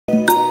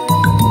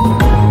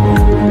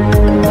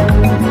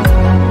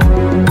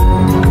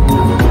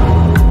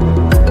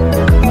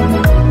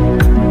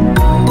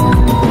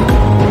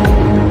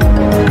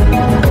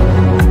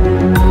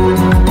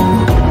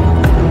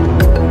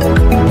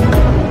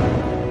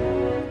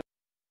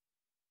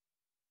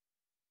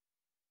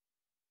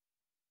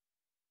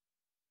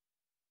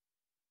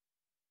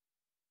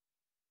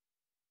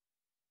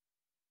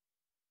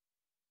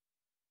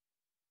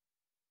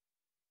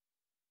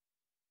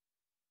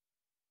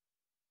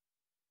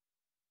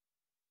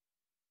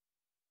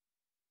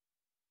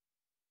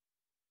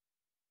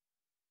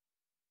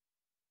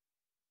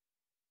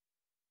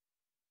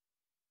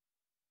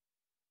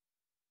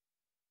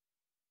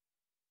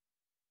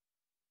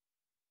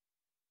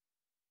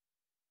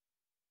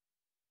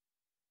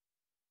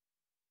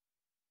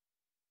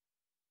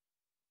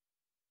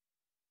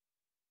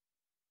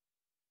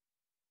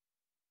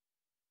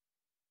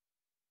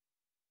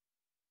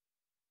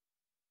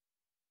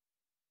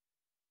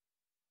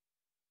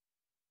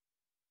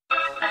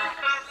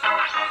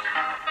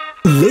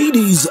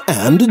Ladies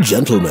and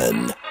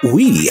gentlemen,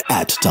 we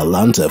at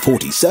Talanta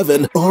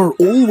 47 are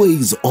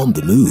always on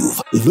the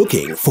move,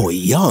 looking for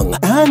young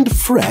and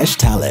fresh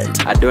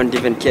talent. I don't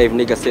even care if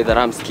niggas say that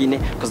I'm skinny,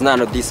 cause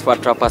none of these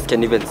fat rappers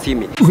can even see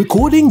me.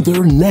 Recording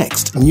their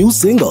next new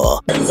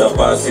single,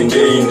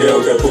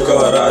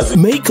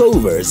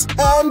 makeovers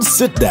and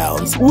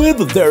sit-downs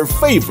with their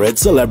favorite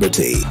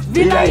celebrity.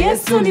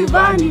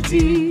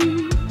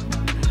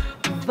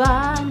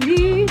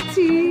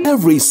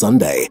 Every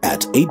Sunday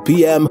at 8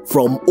 p.m.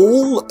 from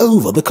all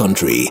over the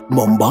country.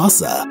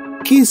 Mombasa,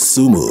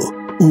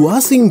 Kisumu,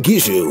 Uasin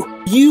Gishu,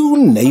 you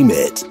name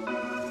it.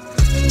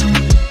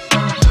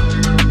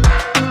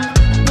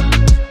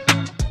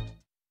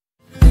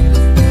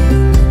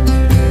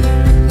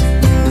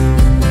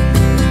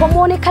 Kwa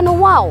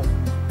muonekano wao,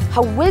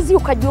 hauwezi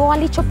ukajua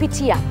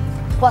walichopitia.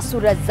 Kwa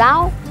sura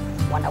zao,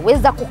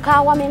 wanaweza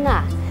kukaa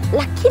wameng'aa,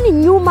 lakini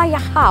nyuma ya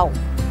hao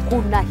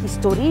kuna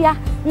historia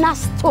na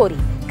story.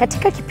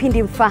 Katika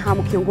kipindi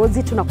Mfahamu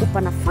Kiongozi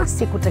tunakupa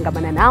nafasi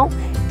kutangamana nao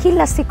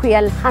kila siku ya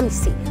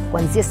Alhamisi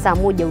kuanzia saa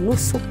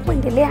 1:30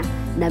 kuendelea.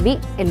 Nami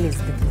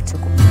Elizabeth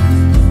Mtuku.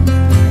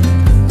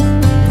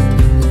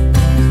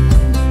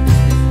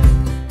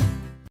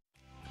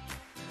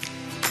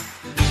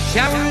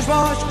 Showers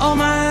wash all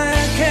my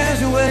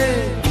cares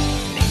away.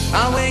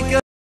 I wake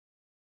up.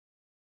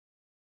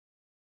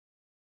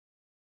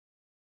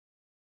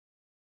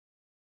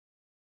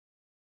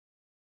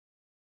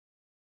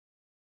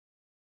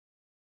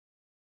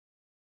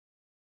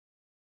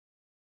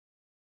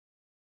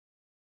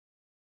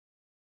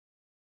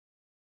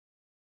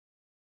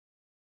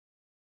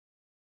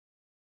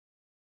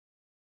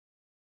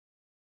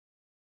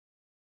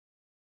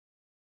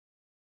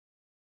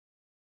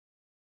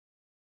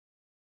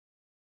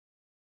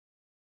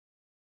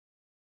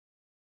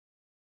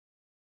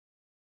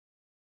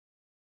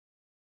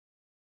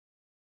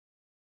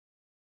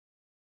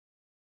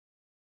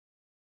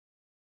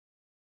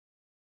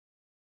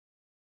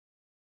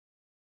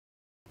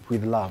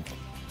 With love.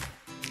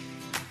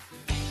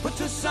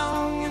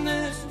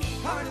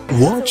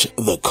 Watch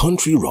The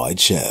Country Ride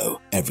Show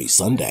every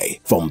Sunday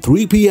from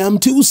 3 p.m.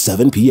 to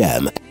 7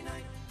 p.m.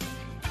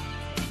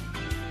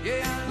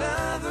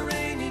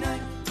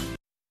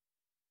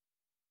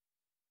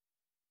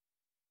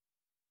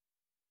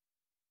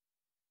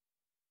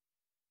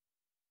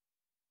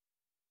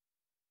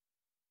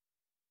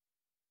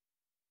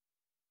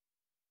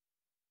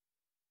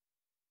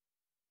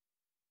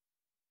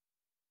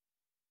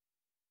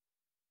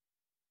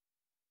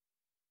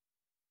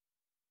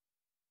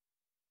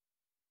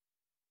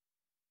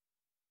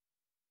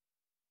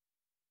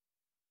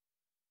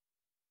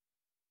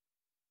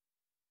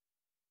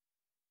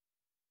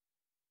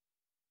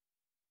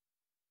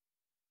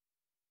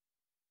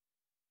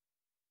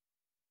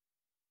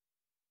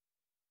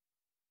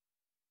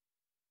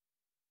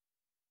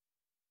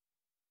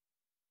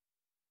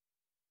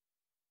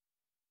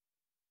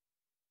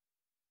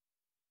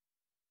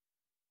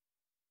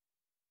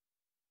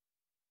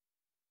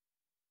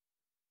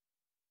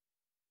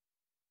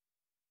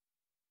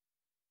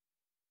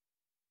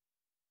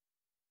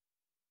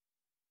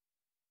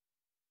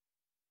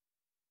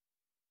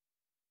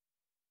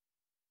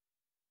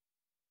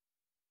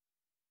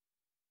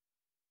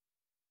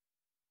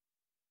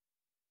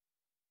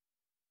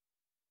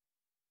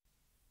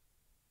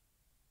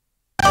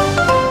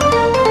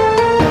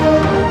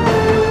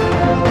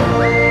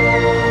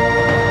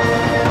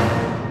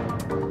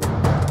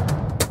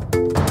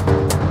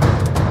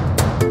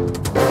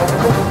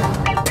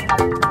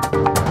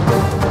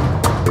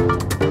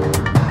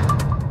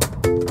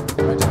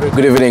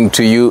 Good evening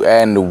to you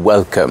and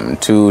welcome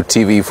to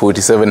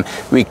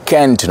TV47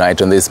 Weekend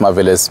tonight on this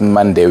marvelous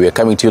Monday. We are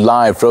coming to you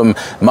live from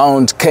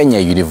Mount Kenya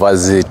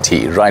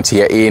University right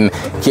here in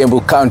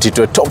Kiambu County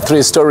to a top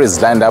 3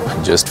 stories lined up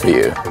just for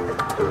you.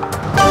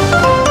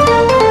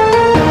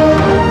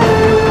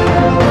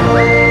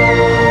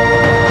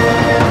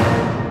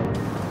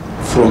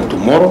 From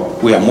tomorrow,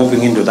 we are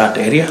moving into that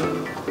area,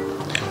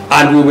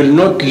 and we will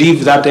not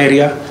leave that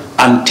area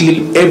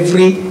until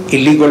every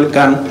illegal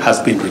gun has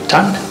been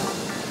returned,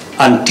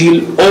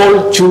 until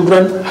all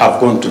children have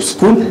gone to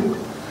school,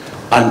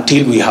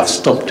 until we have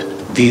stopped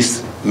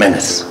this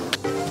menace.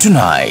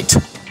 Tonight,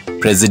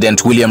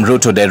 President William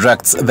Ruto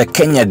directs the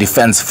Kenya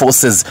Defence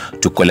Forces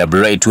to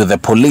collaborate with the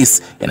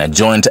police in a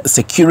joint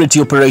security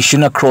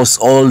operation across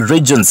all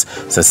regions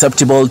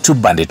susceptible to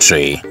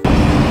banditry.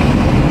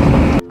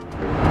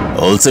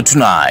 Also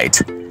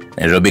tonight,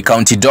 Nairobi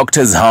County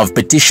doctors have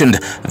petitioned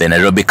the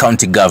Nairobi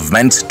County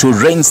government to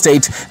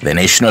reinstate the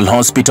National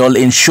Hospital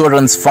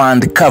Insurance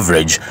Fund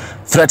coverage,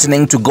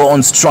 threatening to go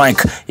on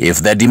strike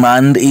if the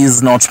demand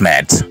is not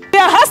met. We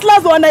are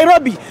hustlers wa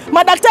Nairobi.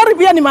 Madaktari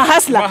pia ni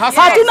mahasla.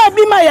 Hatuna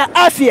bima ya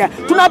afya.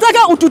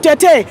 Tunataka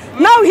ututetee.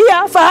 Now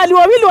here, fahali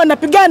wawili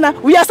wanapigana,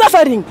 we are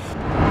suffering.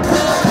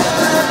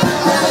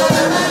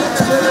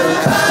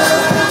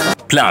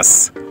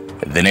 Plus,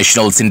 The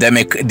National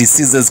Syndemic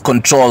Diseases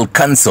Control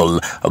Council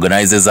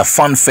organizes a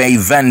funfair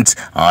event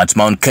at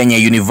Mount Kenya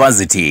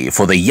University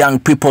for the young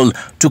people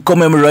to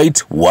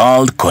commemorate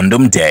World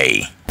Condom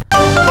Day.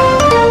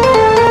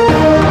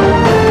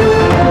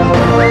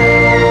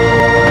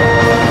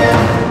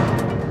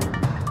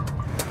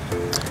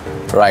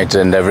 Right,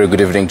 and a very good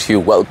evening to you.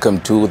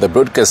 Welcome to the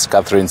broadcast.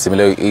 Catherine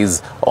Similo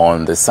is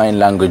on the sign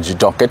language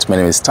docket. My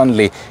name is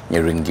Stanley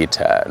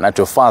Nyeringita. Now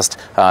to our first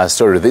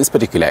story this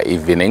particular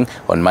evening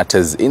on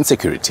matters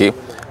insecurity.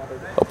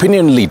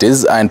 Opinion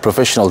leaders and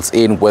professionals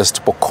in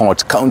West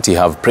Pokot County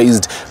have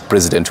praised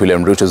President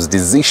William Ruto's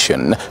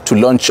decision to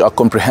launch a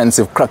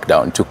comprehensive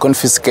crackdown to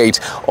confiscate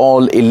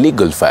all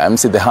illegal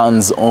firearms in the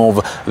hands of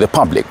the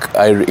public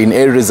in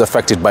areas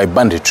affected by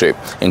banditry,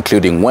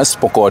 including West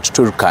Pokot,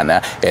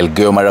 Turkana,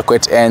 Elgeyo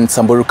Marakwet and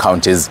Samburu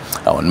counties.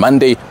 On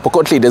Monday,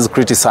 Pokot leaders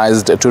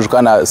criticized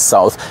Turkana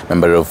South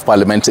Member of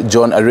Parliament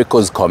John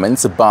Ariko's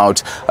comments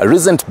about a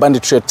recent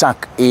banditry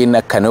attack in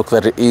Kanok,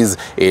 that is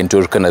in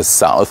Turkana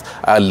South,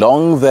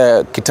 along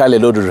the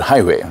Kitale-Lodwar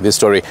Highway. This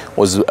story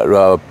was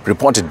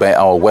reported by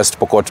our West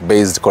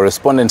Pokot-based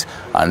correspondent,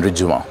 Andrew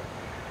Juma.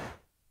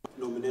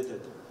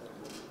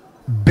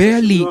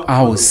 Barely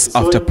hours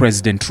after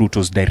President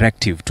Ruto's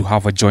directive to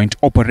have a joint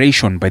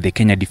operation by the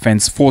Kenya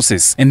Defence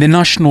Forces and the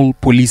National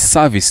Police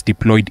Service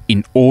deployed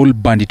in all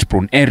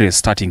bandit-prone areas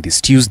starting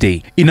this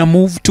Tuesday, in a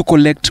move to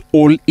collect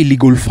all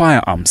illegal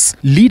firearms,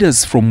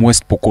 leaders from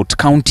West Pokot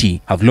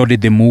County have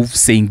lauded the move,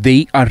 saying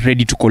they are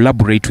ready to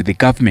collaborate with the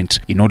government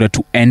in order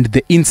to end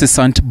the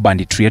incessant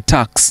banditry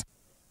attacks.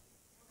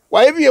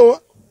 Kwa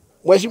hivyo,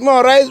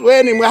 Mheshimiwa Rais,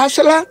 wewe ni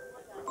mhasala,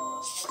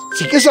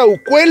 sikiza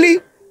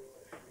ukweli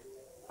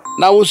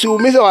na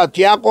usiumize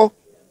watu yako.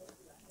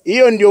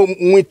 Hiyo ndio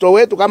mwito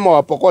wetu kama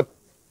Wapokot.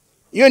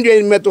 Hiyo ndio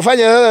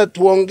imetufanya sasa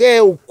tuongee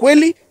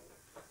ukweli,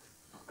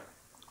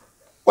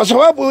 kwa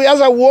sababu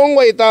sasa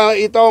uongo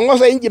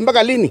itaongoza nchi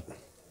mpaka lini?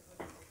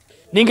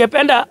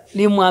 Ningependa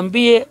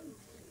nimwambie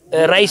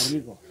Rais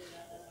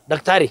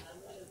Daktari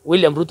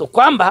William Ruto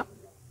kwamba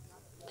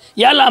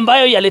yale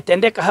ambayo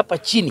yalitendeka hapa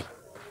chini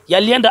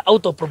yalienda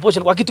out of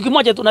proportion. Kwa kitu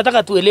kimoja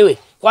tunataka tuelewe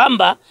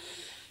kwamba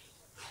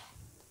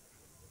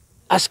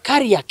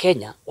askari ya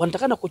Kenya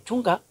wanatakana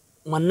kuchunga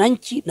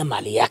mwananchi na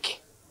mali yake.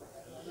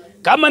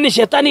 Kama ni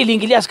shetani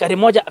iliingilia askari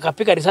moja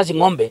akapiga risasi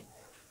ng'ombe,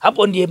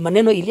 hapo ndiye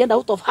maneno ilienda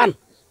out of hand.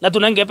 Na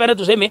tunangependa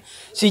tuseme,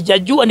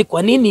 sijajua ni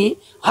kwa nini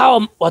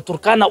hawa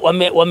Waturkana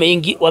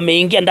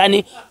wameingia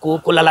ndani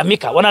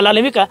kulalamika.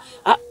 Wanalalamika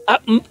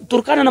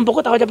Turkana na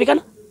Pokot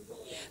hawajapigana.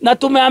 Na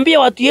tumeambia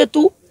watu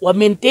yetu wa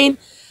maintain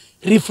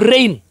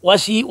refrain,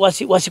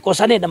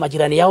 wasikosane na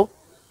majirani yao.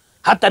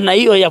 Hata na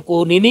hiyo ya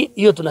kunini,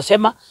 hiyo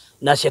tunasema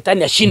na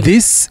shetani ashinde.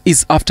 This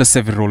is after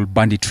several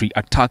banditry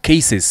attack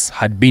cases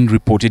had been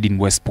reported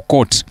in West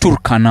Pokot,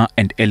 Turkana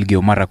and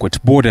Elgeyo Marakwet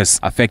borders,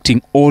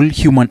 affecting all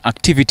human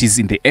activities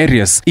in the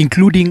areas,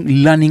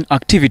 including learning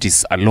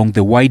activities along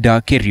the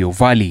wider Kerio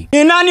Valley.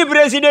 Ni nani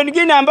president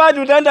gani ambaye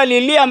tutaenda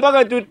lilia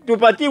mpaka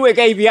tupatiwe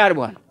KPR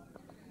bwana?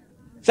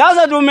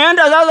 Sasa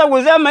tumeenda sasa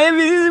kusema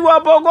hivi, sisi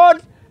wa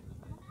Pokot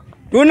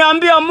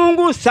tunaambia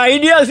Mungu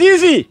saidia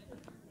sisi.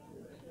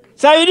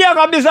 Saidia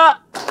kabisa.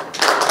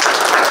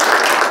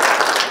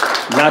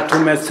 Na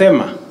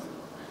tumesema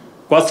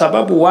kwa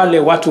sababu wale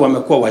watu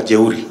wamekuwa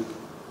wajeuri,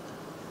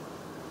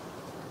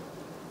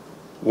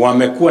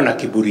 wamekuwa na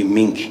kiburi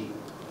mingi.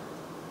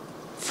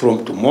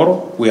 From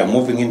tomorrow we are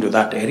moving into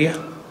that area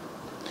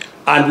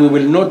and we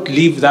will not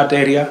leave that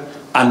area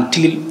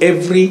until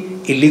every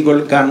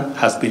illegal gun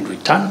has been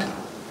returned,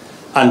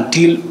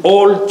 until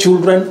all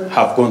children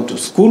have gone to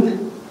school,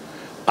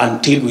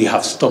 until we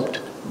have stopped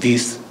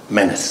this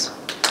menace.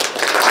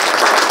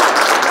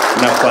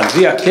 Na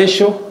kuanzia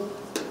kesho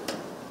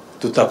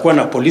tutakuwa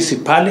na polisi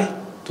pale,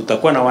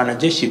 tutakuwa na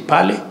wanajeshi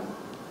pale.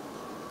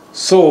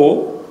 So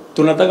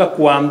tunataka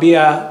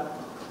kuambia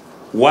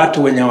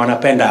watu wenye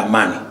wanapenda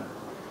amani,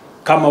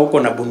 kama uko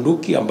na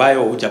bunduki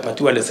ambayo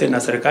hujapatiwa leseni na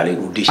serikali,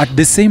 rudisha. At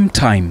the same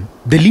time,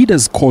 the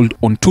leaders called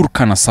on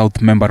Turkana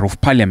South Member of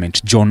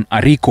Parliament John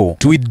Ariko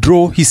to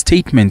withdraw his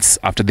statements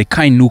after the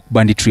Kainuk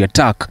banditry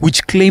attack,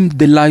 which claimed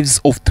the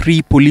lives of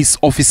 3 police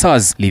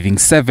officers, leaving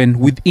 7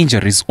 with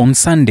injuries on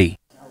Sunday.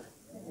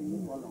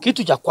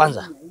 Kitu cha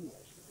kwanza,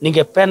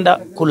 ningependa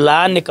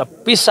kulaani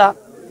kabisa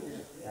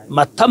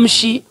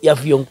matamshi ya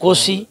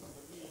viongozi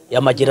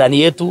ya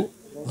majirani yetu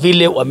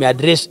vile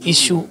wameaddress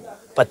issue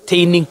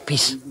pertaining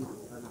peace.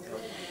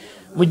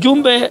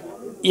 Mjumbe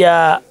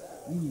ya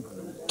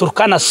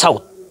Turkana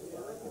South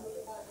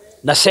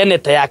na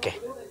seneta yake,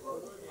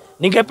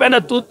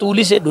 ningependa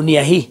tuulize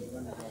dunia hii,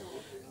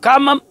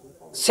 kama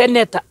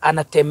seneta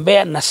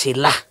anatembea na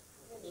silaha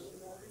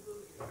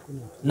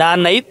na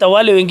anaita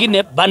wale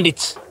wengine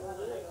bandits,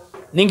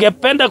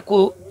 ningependa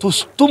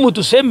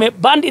tuseme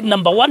bandit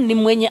number 1 ni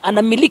mwenye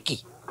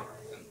anamiliki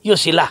hiyo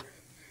silaha.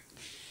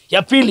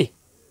 Ya pili,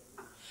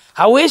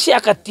 hawezi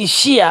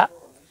akatishia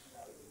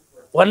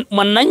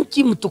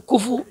mwananchi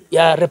mtukufu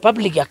ya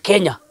Republic ya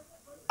Kenya,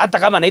 hata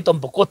kama anaitwa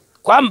Pokot,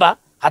 kwamba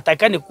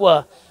hatakani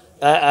kuwa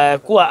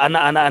kuwa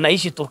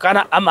anaishi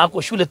Turkana ama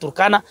ako shule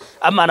Turkana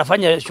ama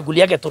anafanya shughuli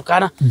yake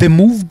Turkana. The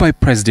move by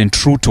President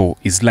Ruto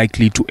is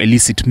likely to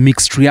elicit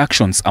mixed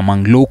reactions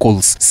among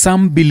locals,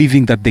 some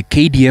believing that the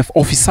KDF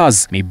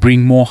officers may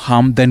bring more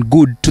harm than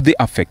good to the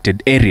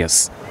affected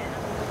areas.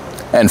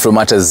 And from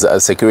matters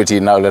security,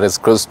 now let us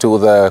cross to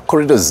the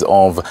corridors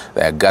of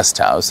the Guest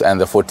House, and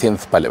the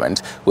 14th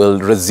Parliament will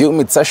resume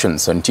its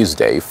sessions on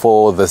Tuesday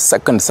for the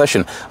second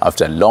session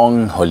after a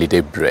long holiday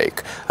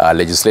break.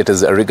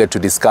 Legislators are eager to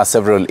discuss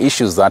several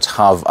issues that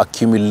have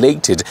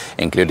accumulated,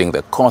 including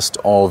the cost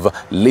of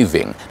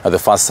living, the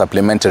first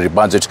supplementary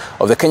budget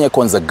of the Kenya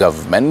Kwanza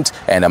government,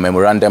 and a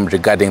memorandum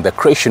regarding the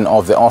creation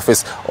of the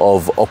Office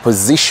of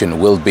Opposition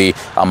will be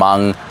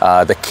among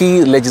the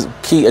key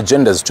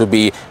agendas to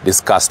be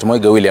discussed.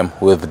 William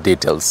with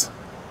details.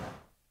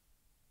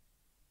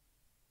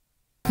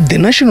 The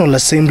National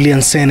Assembly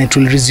and Senate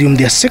will resume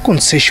their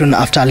second session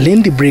after a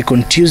lengthy break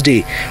on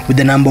Tuesday, with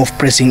a number of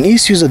pressing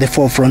issues at the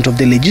forefront of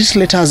the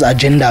legislators'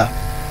 agenda.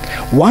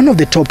 One of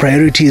the top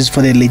priorities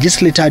for the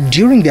legislature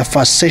during their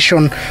first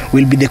session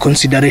will be the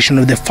consideration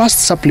of the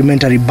first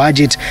supplementary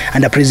budget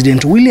under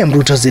President William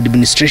Ruto's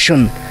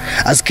administration.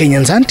 As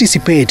Kenyans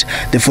anticipate,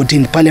 the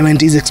 14th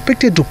Parliament is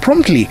expected to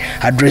promptly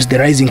address the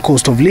rising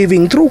cost of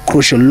living through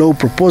crucial law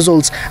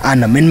proposals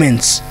and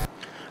amendments.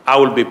 I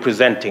will be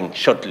presenting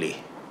shortly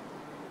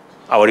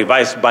our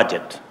revised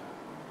budget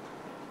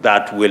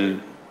that will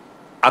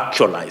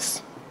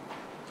actualize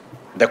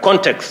the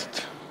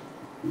context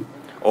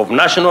of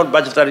national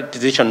budgetary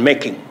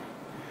decision-making,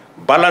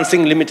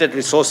 balancing limited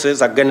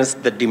resources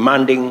against the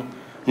demanding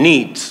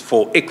needs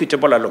for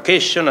equitable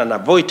allocation and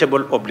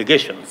avoidable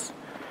obligations,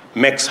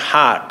 makes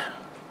hard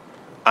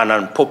and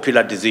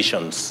unpopular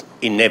decisions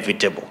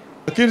inevitable.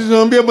 Lakini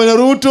tunaambia Bwana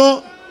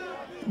Ruto,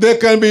 there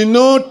can be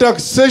no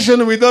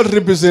taxation without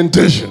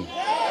representation.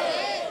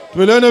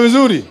 Tumeelewana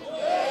vizuri?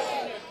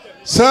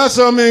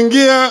 Sasa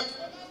wameingia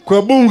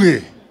kwa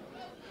bunge.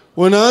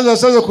 Wanaanza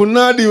sasa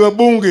kunadi wa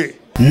bunge.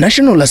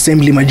 National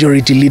Assembly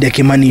Majority Leader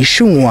Kimani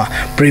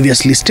Ichung'wah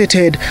previously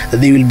stated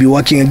that they will be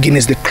working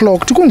against the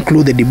clock to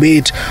conclude the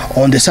debate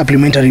on the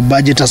supplementary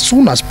budget as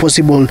soon as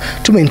possible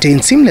to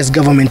maintain seamless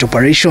government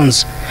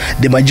operations.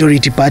 The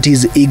majority party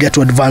is eager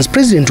to advance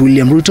President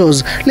William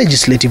Ruto's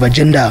legislative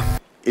agenda.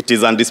 It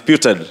is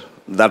undisputed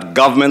that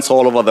governments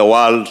all over the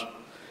world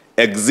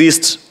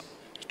exist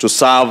to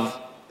serve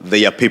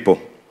their people.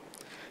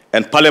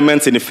 And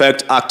parliaments, in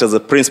effect, act as a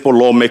principal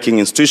lawmaking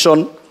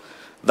institution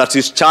that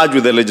is charged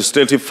with the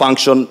legislative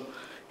function,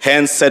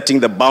 hence setting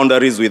the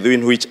boundaries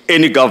within which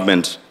any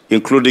government,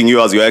 including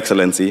you as Your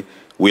Excellency,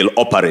 will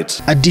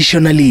operate.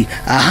 Additionally,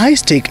 a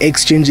high-stake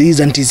exchange is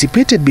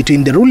anticipated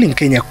between the ruling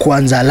Kenya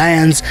Kwanza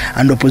Alliance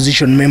and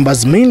opposition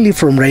members, mainly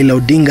from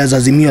Raila Odinga's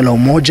Azimio la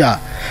Umoja.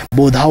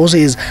 Both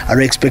houses are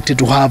expected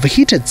to have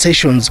heated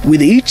sessions,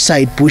 with each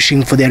side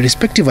pushing for their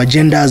respective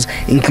agendas,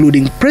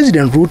 including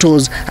President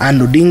Ruto's and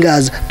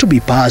Odinga's, to be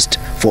passed.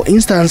 For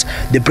instance,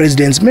 the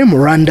President's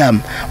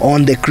memorandum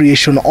on the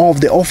creation of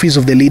the Office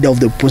of the Leader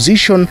of the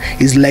Opposition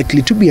is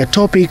likely to be a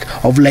topic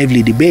of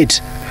lively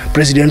debate.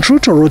 President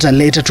Ruto wrote a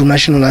letter to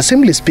National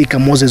Assembly Speaker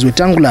Moses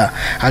Wetangula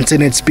and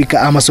Senate Speaker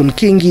Amason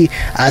Kingi,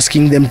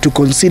 asking them to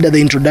consider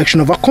the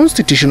introduction of a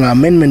constitutional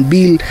amendment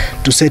bill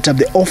to set up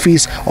the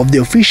office of the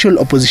official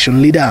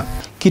opposition leader.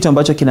 Kitu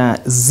ambacho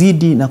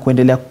kinazidi na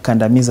kuendelea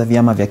kukandamiza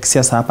vyama vya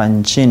kisiasa hapa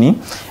nchini,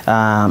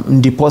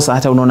 ndiposa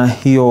hata unaona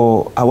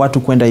hiyo watu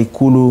kwenda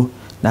ikulu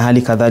na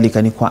hali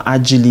kadhalika ni kwa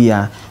ajili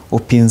ya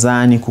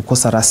upinzani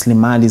kukosa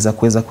rasilimali za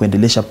kuweza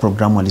kuendelesha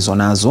programu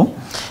walizonazo.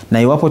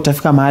 Na iwapo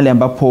tutafika mahali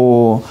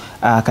ambapo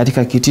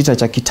katika kitita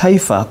cha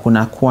kitaifa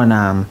kuna kuwa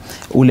na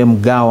ule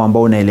mgao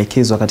ambao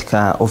unaelekezwa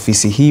katika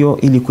ofisi hiyo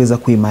ili kuweza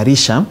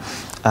kuimarisha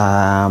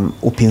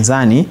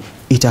upinzani,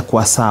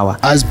 itakuwa sawa.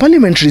 As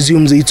Parliament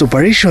resumes its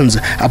operations,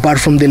 apart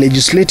from the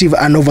legislative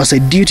and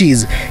oversight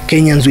duties,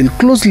 Kenyans will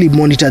closely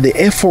monitor the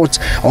efforts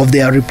of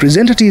their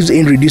representatives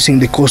in reducing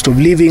the cost of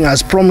living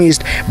as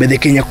promised by the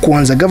Kenya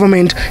Kwanza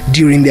government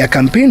during their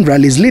campaign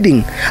rallies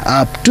leading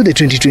up to the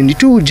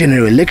 2022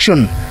 general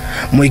election.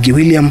 Mwegi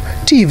William,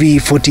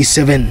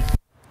 TV47.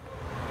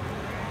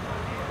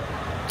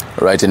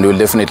 Right, and we'll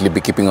definitely be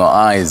keeping our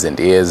eyes and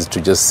ears to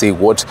just see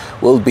what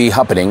will be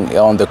happening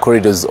on the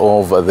corridors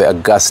of the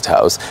August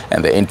House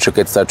and the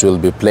intricacies that will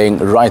be playing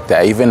right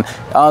there, even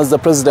as the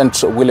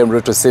President William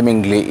Ruto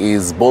seemingly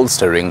is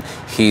bolstering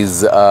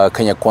his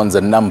Kenya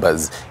Kwanza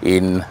numbers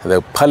in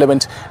the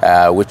Parliament,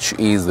 which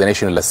is the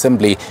National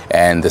Assembly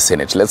and the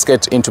Senate. Let's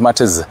get into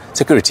matters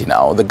security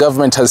now. The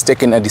government has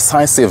taken a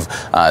decisive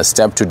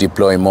step to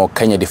deploy more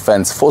Kenya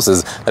Defence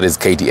Forces, that is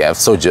KDF,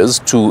 soldiers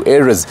to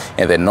areas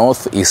in the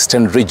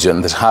northeastern region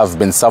that have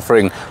been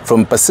suffering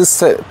from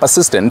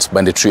persistent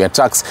banditry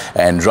attacks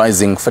and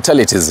rising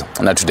fatalities.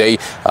 Now today,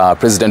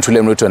 President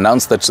William Ruto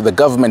announced that the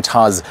government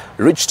has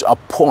reached a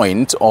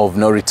point of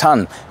no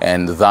return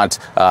and that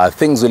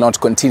things will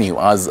not continue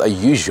as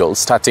usual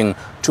starting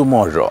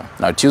tomorrow.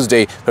 Now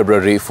Tuesday,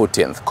 February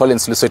 14th.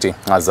 Collins Lusweti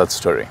has that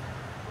story.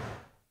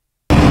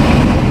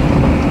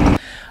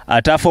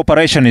 A tough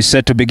operation is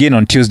set to begin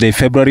on Tuesday,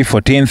 February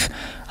 14th,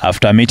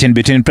 after a meeting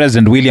between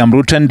President William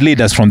Ruto and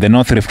leaders from the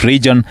North Rift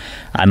region,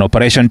 an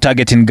operation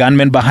targeting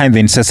gunmen behind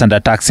the incessant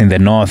attacks in the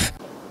north.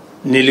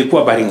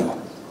 Nilikuwa Baringo,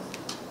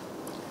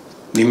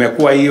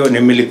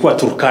 nilikuwa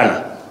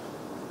Turkana,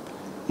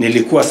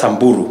 nilikuwa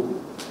Samburu.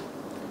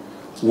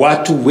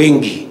 Watu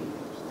wengi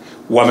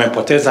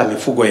wamepoteza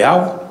mifugo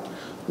yao,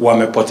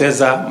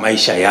 wamepoteza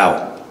maisha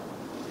yao.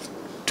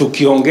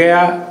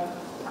 Tukiongea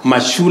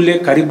mashule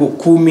karibu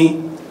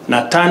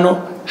 15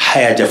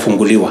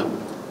 hayajafunguliwa.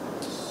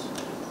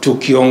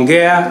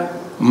 Tukiongea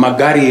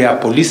magari ya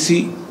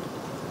polisi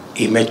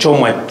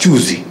imechomwa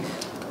juzi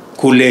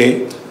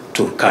kule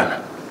Turkana.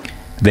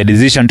 The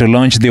decision to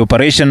launch the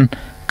operation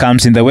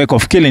comes in the wake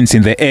of killings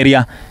in the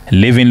area,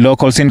 leaving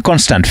locals in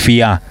constant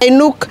fear.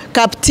 Kainuk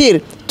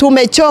Kaptir,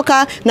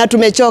 tumechoka na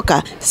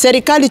tumechoka.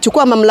 Serikali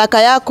chukua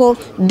mamlaka yako,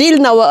 deal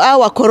na hawa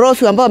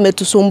wakorofi ambao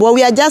wametusumbua.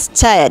 We are just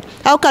tired.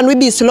 How can we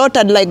be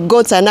slaughtered like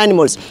goats and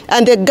animals?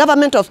 And the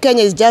government of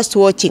Kenya is just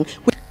watching.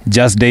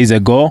 Just days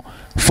ago,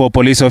 4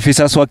 police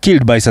officers were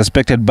killed by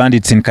suspected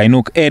bandits in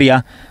Kainuk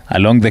area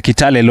along the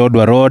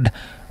Kitale-Lodwar Road,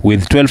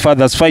 with 12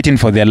 others fighting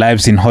for their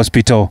lives in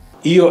hospital.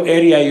 Iyo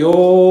area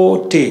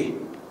yote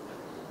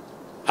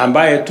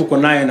ambaye tuko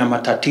naye na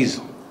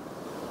matatizo,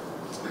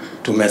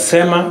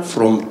 tumesema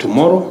from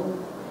tomorrow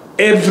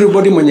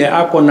everybody mwenye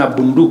ako na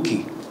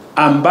bunduki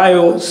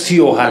ambayo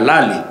sio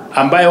halali,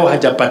 ambayo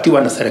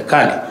hajapatiwa na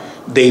serikali,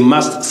 they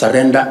must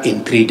surrender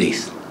in 3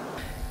 days.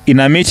 In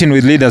a meeting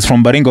with leaders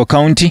from Baringo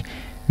County,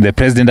 the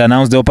president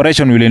announced the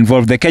operation will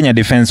involve the Kenya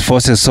Defence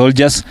Forces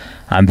soldiers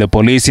and the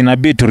police in a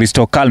bid to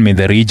restore calm in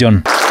the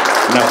region.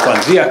 Na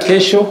kuanzia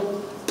kesho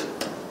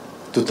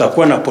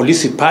tutakuwa na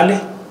polisi pale,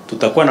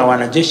 tutakuwa na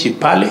wanajeshi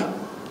pale.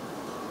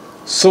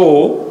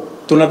 So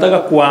tunataka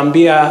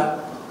kuambia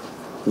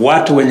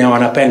watu wenye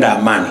wanapenda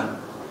amani,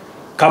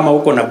 kama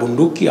uko na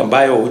bunduki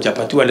ambayo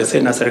hujapatiwa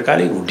leseni na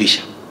serikali,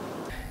 rudisha.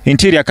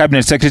 Interior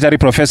Cabinet Secretary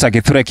Professor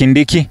Kithure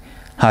Kindiki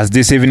has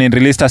this evening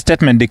released a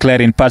statement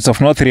declaring parts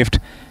of North Rift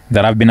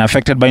that have been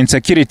affected by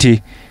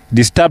insecurity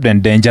disturbed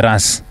and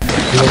dangerous.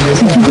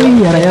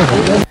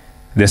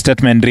 The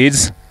statement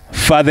reads,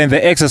 further in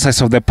the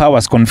exercise of the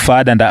powers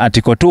conferred under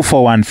Article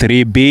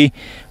 2413B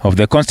of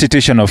the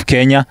Constitution of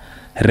Kenya,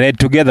 read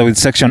together with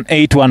Section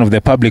 81 of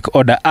the Public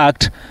Order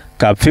Act,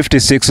 Cap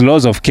 56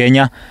 Laws of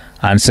Kenya,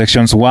 and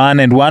Sections 1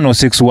 and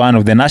 1061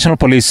 of the National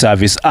Police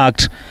Service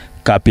Act,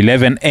 Cap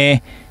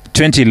 11A,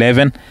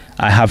 2011,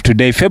 I have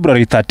today,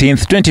 February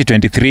 13th,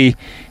 2023,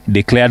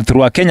 declared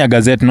through a Kenya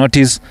Gazette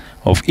notice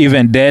of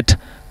even date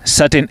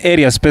certain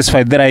areas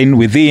specified therein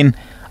within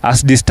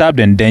as disturbed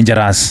and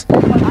dangerous.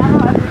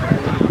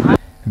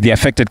 The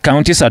affected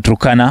counties are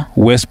Turkana,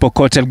 West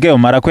Pokot, Elgeyo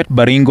Marakwet,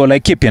 Baringo,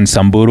 Laikipia and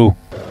Samburu.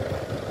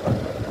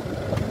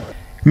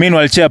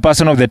 Meanwhile,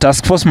 chairperson of the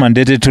task force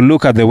mandated to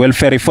look at the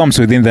welfare reforms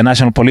within the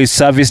National Police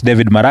Service,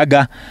 David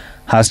Maraga,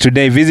 has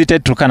today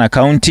visited Turkana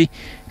County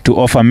to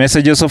offer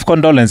messages of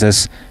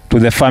condolences to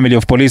the family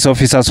of police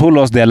officers who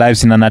lost their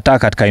lives in an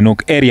attack at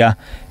Kainuk area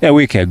a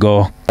week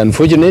ago.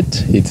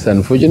 It's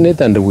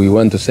unfortunate, and we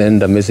want to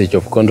send a message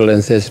of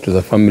condolences to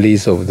the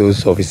families of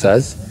those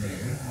officers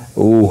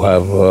who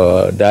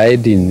have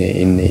died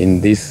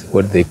in this,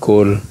 what they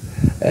call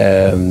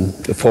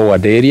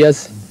forward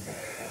areas.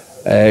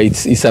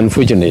 It's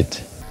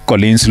unfortunate.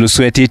 Collins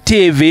Lusweti,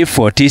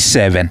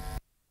 TV47.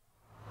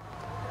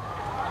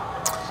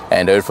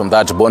 And from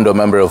that, Bondo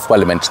Member of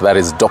Parliament, that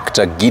is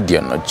Dr.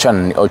 Gideon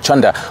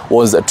Ochanda,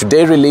 was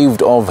today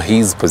relieved of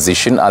his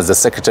position as the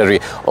Secretary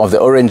of the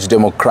Orange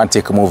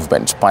Democratic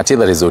Movement Party,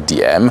 that is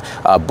ODM,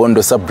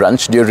 Bondo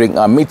Sub-Branch, during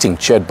a meeting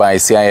chaired by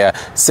Siaya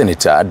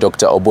Senator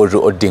Dr.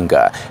 Oboru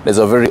Odinga. There's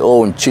our very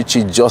own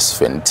Chichi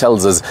Josephine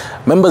tells us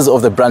members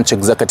of the branch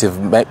executive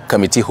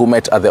committee who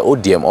met at the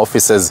ODM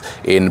offices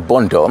in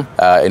Bondo,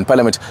 in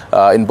Parliament,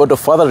 in Bondo,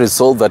 further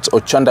resolved that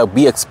Ochanda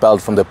be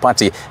expelled from the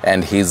party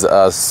and his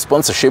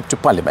sponsorship to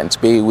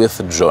Parliament be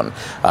withdrawn.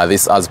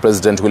 This as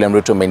President William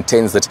Ruto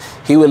maintains that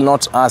he will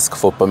not ask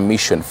for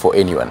permission for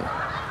anyone.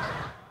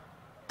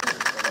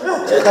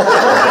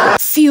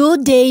 Few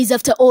days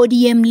after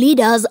ODM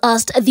leaders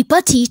asked the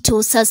party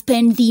to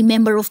suspend the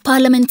Member of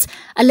Parliament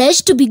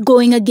alleged to be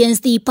going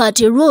against the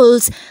party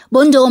rules,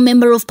 Bondo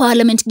Member of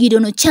Parliament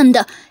Gideon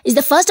Ochanda is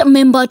the first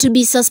member to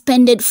be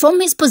suspended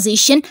from his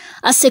position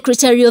as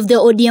Secretary of the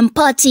ODM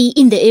party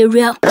in the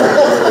area.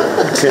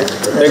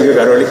 Thank you,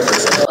 Caroline.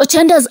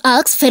 Ochanda's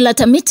acts fell at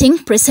a meeting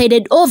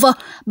presided over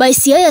by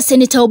Siaya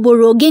Senator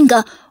Oboru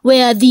Oginga,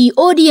 where the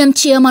ODM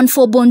chairman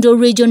for Bondo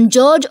region,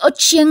 George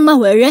Ochieng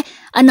Mawere,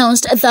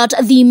 announced that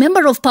the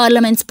Member of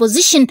Parliament's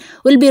position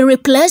will be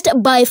replaced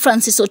by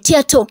Francis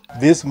Otiato.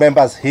 These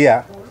members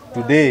here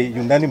today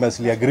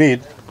unanimously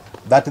agreed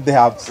that they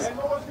have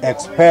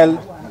expelled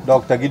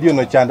Dr. Gideon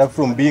Ochanda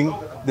from being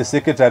the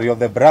secretary of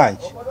the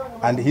branch,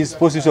 and his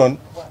position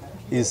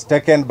is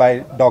taken by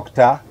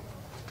Dr.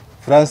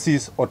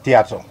 Francis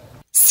Otiato.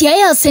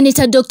 Siaya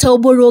Senator Dr.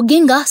 Oboru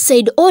Oginga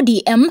said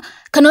ODM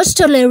cannot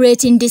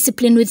tolerate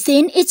indiscipline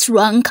within its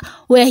rank,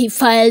 where he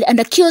filed and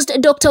accused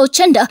Dr.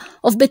 Ochanda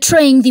of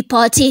betraying the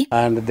party.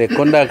 And the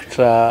conduct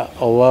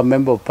of our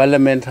Member of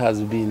Parliament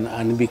has been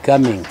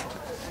unbecoming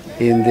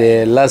in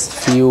the last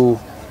few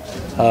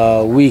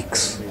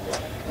weeks.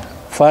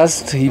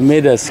 First, he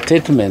made a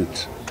statement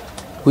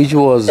which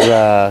was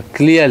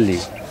clearly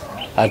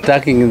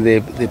attacking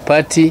the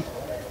party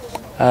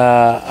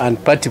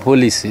and party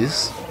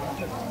policies,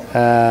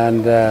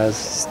 and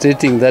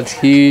stating that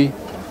he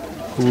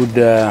would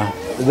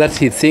that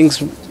he thinks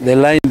the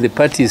line the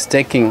party is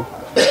taking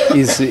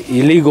is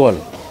illegal.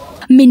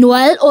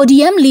 Meanwhile,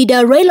 ODM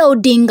leader Raila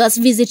Odinga's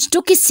visit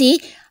to Kisii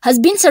has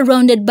been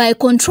surrounded by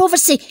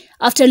controversy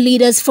after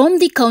leaders from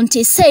the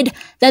county said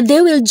that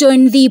they will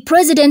join the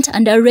president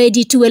and are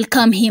ready to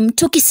welcome him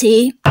to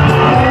Kisii.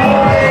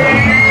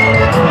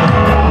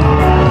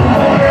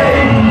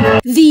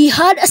 The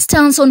hard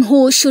stance on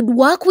who should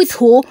work with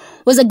who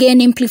was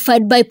again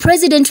amplified by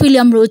President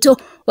William Ruto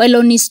while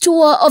on his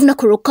tour of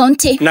Nakuru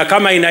County. Na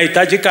kama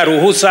inahitajika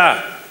ruhusa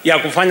ya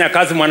kufanya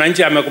kazi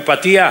mwananchi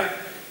amekupatia,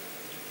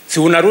 si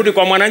unarudi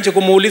kwa mwananchi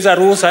kumuuliza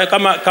ruhusa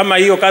kama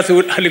hiyo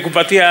kazi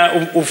alikupatia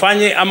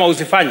ufanye ama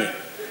usifanye.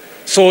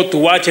 So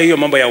tuwache hiyo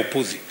mambo ya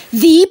upuzi.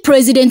 The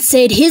president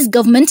said his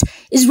government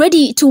is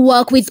ready to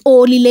work with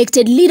all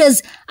elected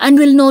leaders and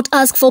will not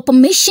ask for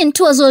permission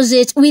to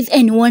associate with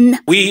anyone.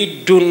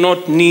 We do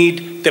not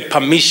need the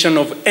permission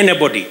of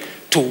anybody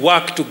to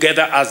work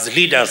together as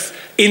leaders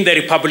in the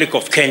Republic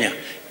of Kenya.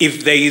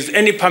 If there is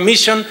any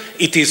permission,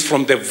 it is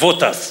from the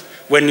voters.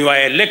 When you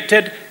are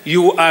elected,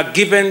 you are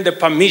given the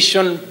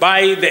permission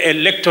by the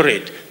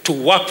electorate to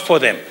work for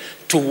them,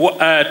 to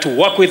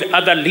work with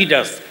other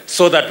leaders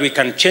so that we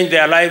can change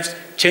their lives,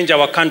 change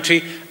our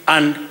country,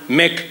 and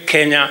make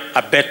Kenya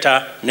a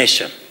better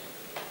nation.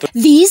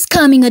 This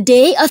coming a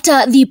day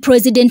after the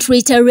president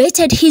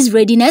reiterated his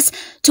readiness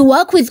to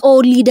work with all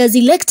leaders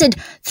elected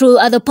through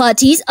other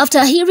parties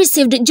after he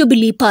received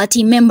Jubilee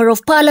Party Member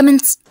of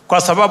Parliament.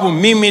 Kwa sababu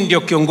mimi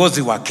ndio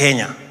kiongozi wa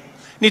Kenya,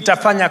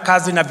 nitafanya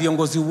kazi na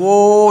viongozi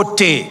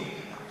wote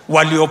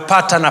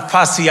waliopata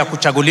nafasi ya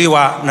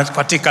kuchaguliwa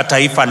katika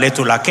taifa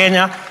letu la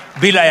Kenya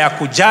bila ya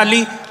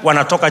kujali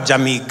wanatoka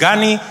jamii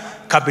gani,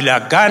 kabila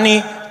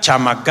gani,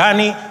 chama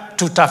gani.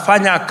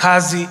 Tutafanya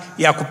kazi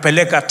ya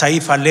kupeleka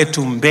taifa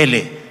letu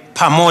mbele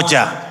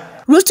pamoja.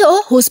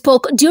 Ruto, who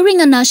spoke during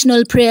a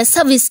national prayer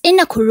service in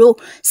Nakuru,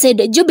 said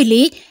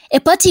Jubilee, a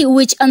party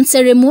which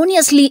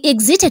unceremoniously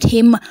exited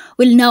him,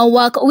 will now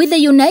work with the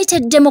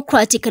United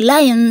Democratic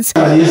Alliance.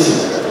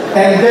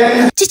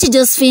 Chichi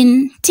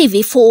Josephine,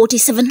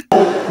 TV47.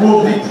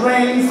 We'll be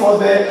praying for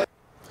the...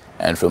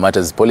 And from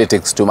matters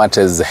politics to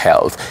matters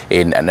health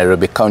in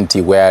Nairobi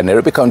County, where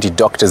Nairobi County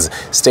doctors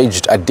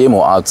staged a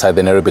demo outside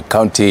the Nairobi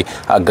County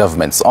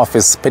government's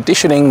office,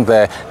 petitioning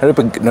the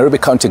Nairobi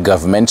County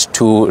government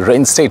to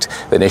reinstate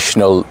the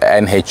national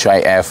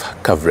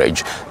NHIF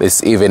coverage.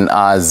 This even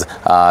as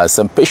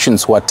some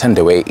patients were turned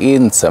away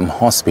in some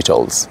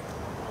hospitals.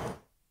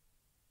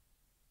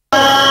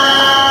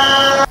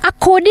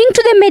 According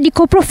to the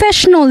medical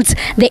professionals,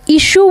 the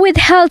issue with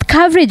health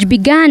coverage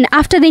began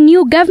after the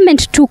new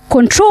government took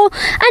control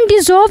and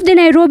dissolved the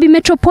Nairobi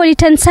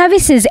Metropolitan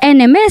Services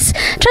 (NMS),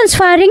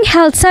 transferring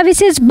health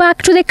services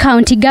back to the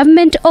county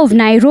government of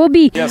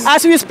Nairobi. Yes.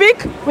 As we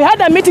speak, we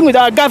had a meeting with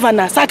our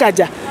governor,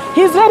 Sakaja.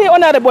 He's a very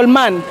honorable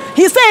man.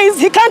 He says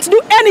he can't do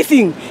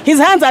anything. His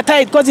hands are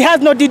tied because he has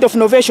no deed of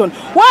novation.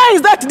 Why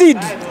is that deed?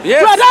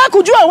 Yes.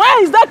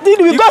 Where is that deed?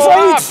 We go for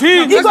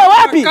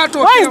it.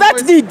 Why is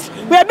that deed?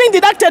 We are being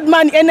deducted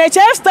money.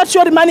 NHIF starts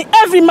showing money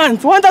every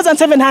month,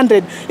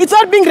 1,700. It's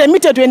not being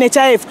remitted to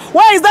NHIF.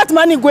 Why is that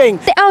money going?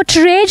 The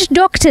outraged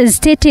doctors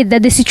stated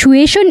that the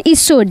situation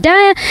is so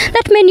dire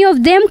that many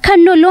of them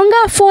can no longer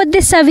afford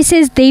the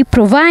services they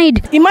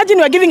provide. Imagine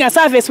we are giving a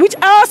service which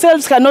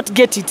ourselves cannot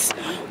get it.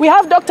 We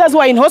have doctors who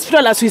are in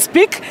hospital as we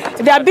speak.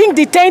 They are being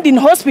detained in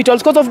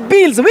hospitals because of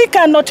bills we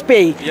cannot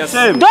pay. Yes.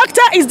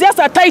 Doctor is just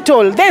a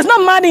title. There is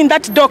no money in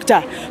that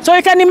doctor. So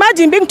you can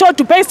imagine being told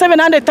to pay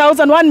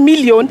 700,000, 1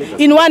 million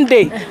in one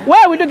day.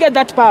 Where will you get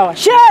that power?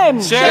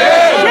 Shame! Shame!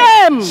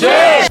 Shame!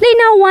 Shame! They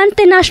now want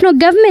the national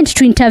government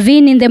to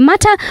intervene in the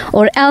matter,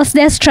 or else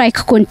their strike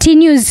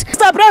continues.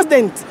 Mr.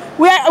 President,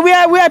 we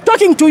are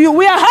talking to you.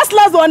 We are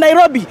hustlers wa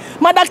Nairobi.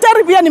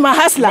 Madaktari pia ni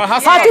mahasla.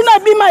 Hatuna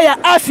bima ya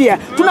afya.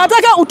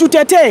 Tunataka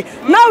ututetee.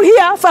 Now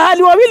here,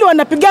 fahali wawili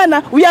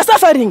wanapigana, we are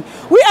suffering.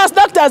 We as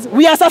doctors,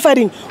 we are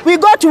suffering. We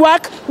go to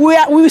work,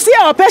 we see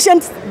our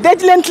patients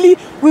diligently,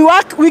 we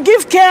work, we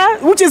give care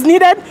which is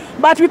needed,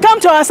 but we come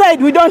to our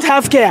side, we don't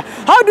have care.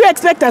 How do you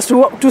expect us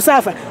to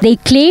suffer? They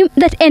claim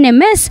that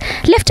NMS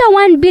left a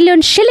 1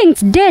 billion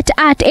shillings debt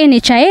at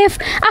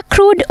NHIF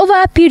accrued over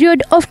a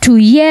period of 2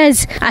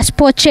 years. A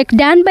spot check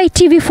done by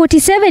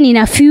TV47 in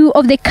a few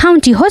of the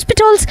county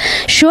hospitals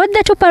showed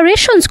that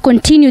operations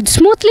continued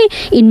smoothly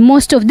in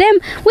most of them,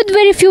 with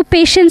very few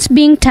patients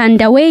being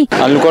turned away.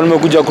 Alikuwa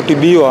nimekuja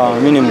kutibiwa,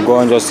 mimi ni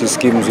mgonjwa,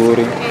 sisikii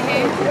mzuri.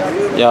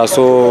 Yeah,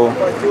 so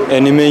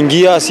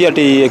nimeingia, si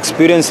ati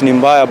experience ni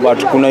mbaya,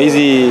 but kuna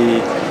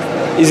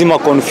hizi ma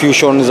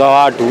confusion za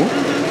watu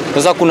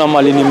Sasa kuna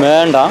mali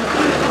nimeenda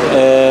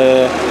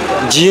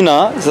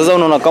jina, sasa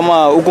unaona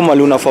kama huko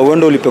mali unafaa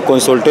uende ulipe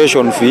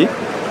consultation fee.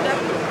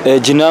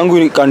 Jina yangu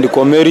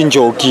ikaandikwa Mary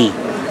Njoki.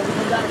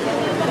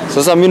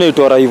 Sasa mimi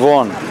naitwa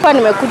Raivon.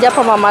 Nimekuja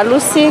hapa Mama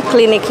Lucy,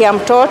 kliniki ya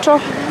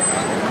mtoto.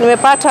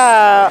 Nimepata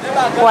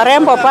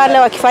warembo pale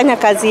wakifanya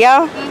kazi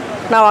yao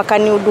na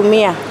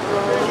wakanihudumia.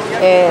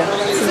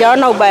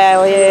 Sijaona ubaya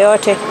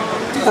yoyote.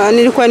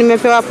 Nilikuwa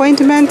nimepewa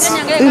appointment.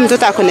 Huyu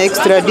mtoto ako na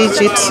extra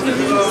digit.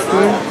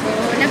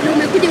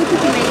 Umekuja huku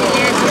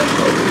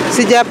kumeendeleaje?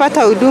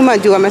 Sijapata huduma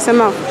juu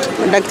wamesema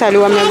daktari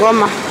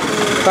wamegoma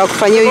kwa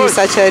kufanyia hiyo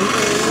surgery.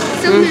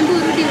 Sasa umeambiwa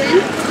urudi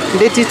when?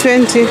 Date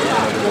 20.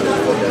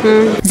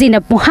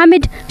 Zainab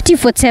Mohammed,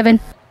 TV47.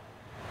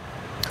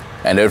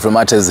 And from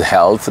matters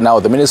health,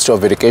 now the Ministry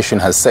of Education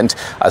has sent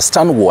a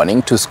stern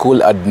warning to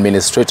school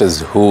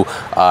administrators who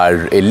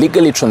are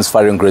illegally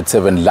transferring grade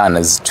 7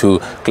 learners to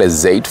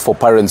class 8 for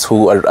parents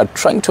who are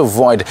trying to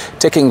avoid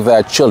taking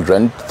their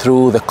children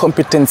through the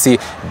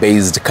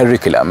competency-based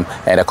curriculum.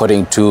 And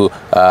according to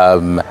a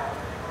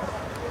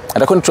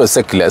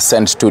circular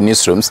sent to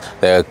newsrooms,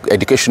 the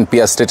education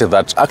peer stated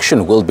that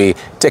action will be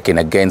taken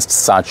against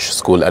such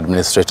school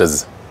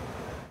administrators.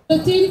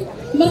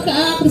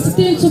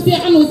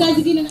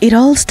 It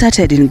all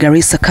started in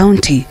Garissa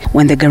County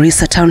when the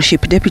Garissa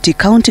Township Deputy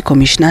County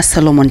Commissioner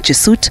Solomon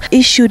Chesut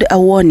issued a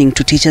warning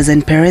to teachers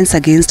and parents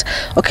against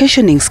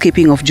occasioning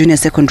skipping of junior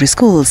secondary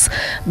schools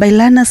by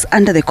learners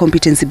under the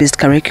competency-based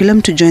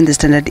curriculum to join the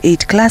Standard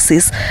 8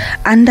 classes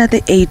under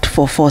the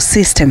 844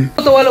 system.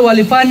 Wale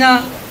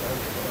walifanya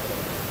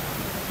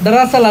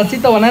darasa la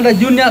 6 wanaenda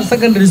junior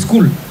secondary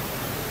school.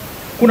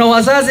 Kuna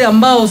wazazi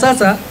ambao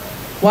sasa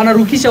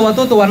wanarukisha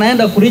watoto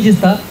wanaenda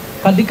kuregister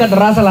katika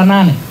darasa la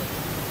 8.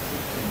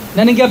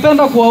 Na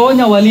ningependa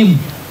kuwaonya walimu,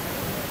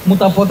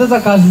 mtapoteza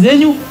kazi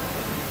zenyu,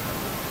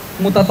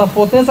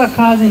 mtatapoteza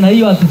kazi na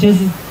hiyo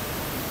hatuchezi.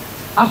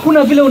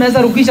 Hakuna vile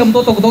unaweza rukisha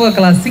mtoto kutoka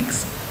class 6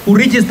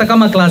 kuregister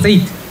kama class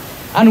 8.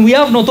 And we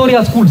have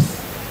notorious schools.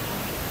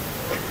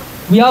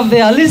 We have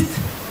their list.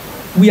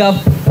 We have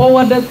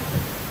forwarded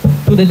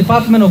to the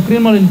Department of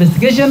Criminal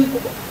Investigation.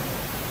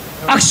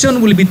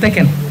 Action will be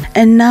taken.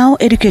 And now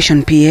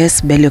Education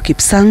PS Belio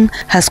Kipsang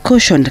has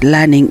cautioned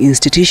learning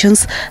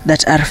institutions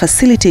that are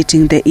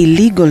facilitating the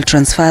illegal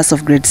transfers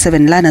of grade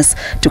 7 learners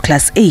to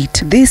class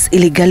 8. This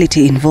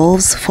illegality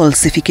involves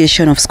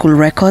falsification of school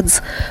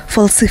records,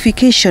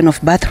 falsification of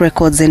birth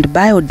records and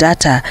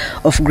biodata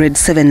of grade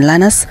 7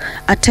 learners,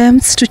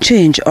 attempts to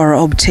change or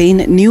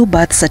obtain new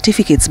birth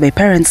certificates by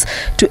parents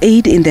to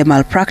aid in the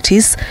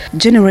malpractice,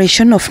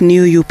 generation of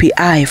new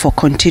UPI for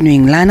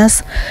continuing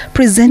learners,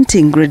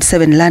 presenting grade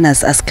 7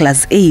 learners as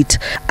class 8,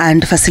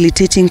 and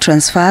facilitating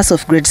transfers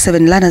of grade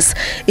 7 learners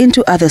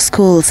into other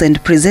schools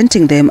and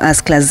presenting them as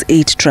class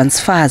 8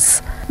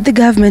 transfers. The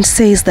government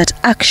says that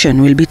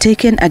action will be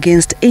taken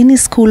against any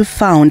school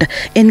found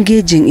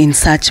engaging in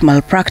such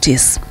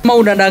malpractice. Kama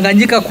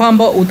unadanganyika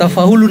kwamba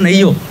utafaulu na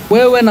hiyo,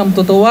 wewe na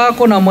mtoto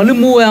wako na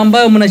mwalimu wewe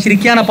ambaye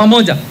mnashirikiana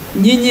pamoja,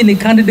 nyinyi ni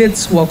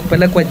candidates wa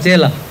kupelekwa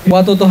jela.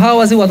 Watoto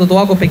hawa si watoto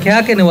wako peke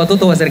yake, ni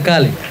watoto wa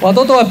serikali.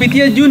 Watoto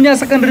wapitie junior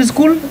secondary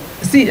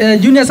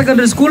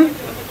school,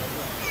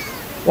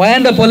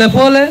 waende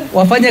polepole,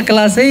 wafanye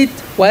class 8,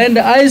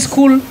 waende high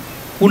school,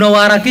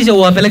 unawaharakisha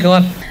uwapeleke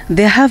wapi?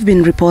 There have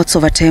been reports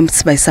of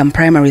attempts by some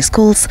primary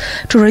schools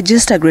to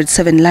register grade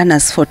 7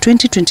 learners for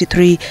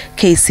 2023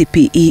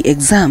 KCPE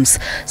exams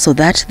so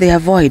that they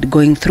avoid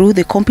going through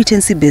the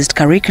competency-based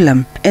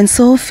curriculum. And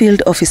so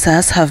field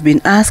officers have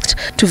been asked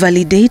to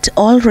validate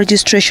all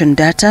registration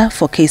data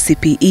for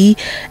KCPE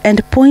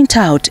and point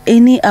out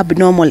any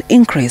abnormal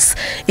increase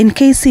in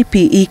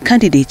KCPE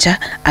candidature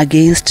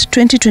against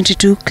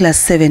 2022 Class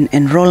 7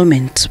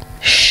 enrollment.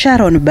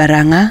 Sharon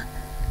Baranga,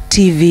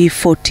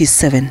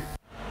 TV47.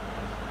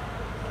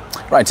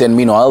 Right, and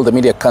meanwhile, the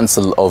Media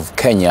Council of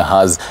Kenya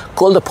has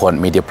called upon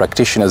media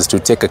practitioners to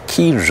take a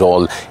key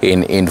role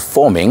in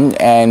informing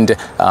and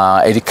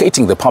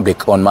educating the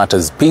public on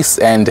matters peace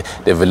and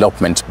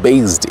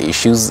development-based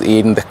issues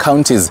in the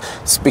counties.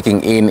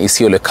 Speaking in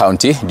Isiolo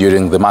County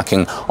during the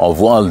marking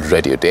of World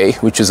Radio Day,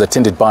 which was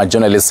attended by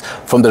journalists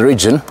from the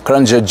region,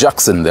 Karanja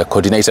Jackson, the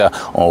coordinator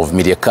of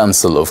Media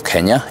Council of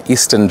Kenya,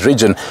 Eastern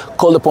Region,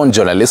 called upon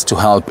journalists to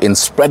help in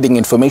spreading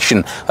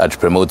information that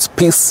promotes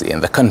peace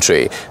in the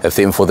country. The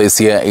theme for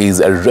this year is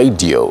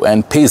radio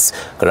and peace.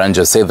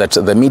 Karanja said that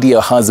the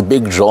media has a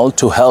big role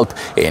to help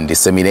in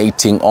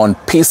disseminating on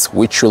peace,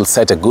 which will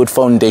set a good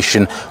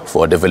foundation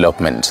for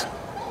development.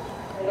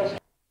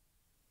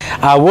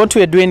 What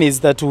we're doing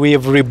is that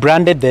we've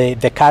rebranded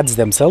the cards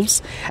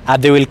themselves.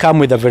 They will come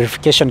with a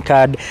verification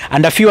card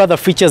and a few other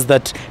features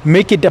that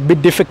make it a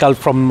bit difficult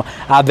from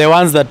the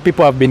ones that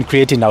people have been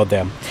creating out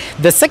there.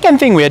 The second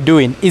thing we're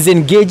doing is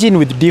engaging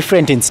with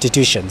different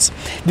institutions.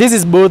 This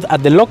is both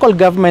at the local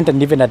government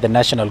and even at the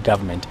national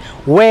government,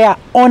 where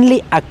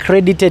only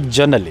accredited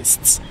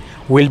journalists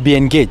will be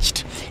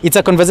engaged. It's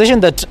a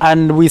conversation that,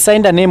 and we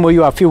signed an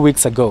MOU a few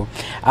weeks ago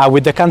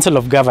with the Council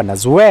of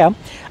Governors, where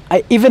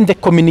even the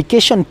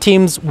communication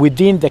teams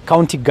within the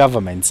county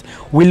governments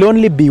will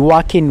only be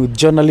working with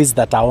journalists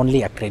that are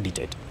only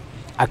accredited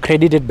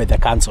by the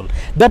council.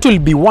 That will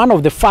be one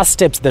of the first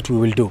steps that we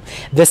will do.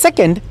 The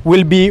second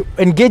will be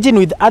engaging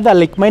with other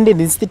like-minded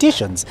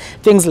institutions,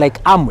 things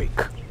like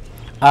AMWIC,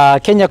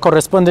 Kenya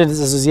Correspondents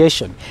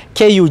Association,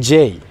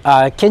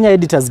 KUJ, Kenya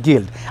Editors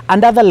Guild,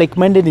 and other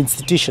like-minded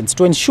institutions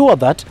to ensure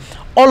that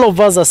all of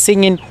us are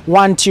singing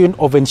one tune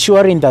of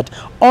ensuring that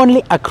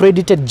only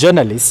accredited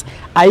journalists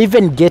are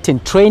even getting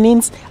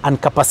trainings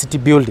and capacity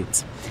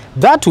buildings.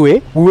 That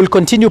way, we will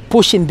continue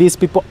pushing these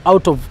people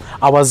out of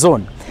our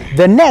zone.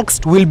 The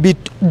next will be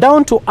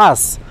down to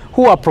us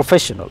who are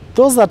professional,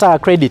 those that are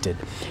accredited,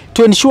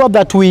 to ensure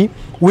that we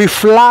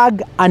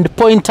flag and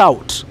point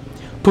out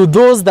to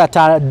those that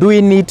are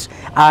doing it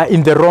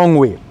in the wrong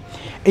way.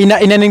 In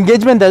an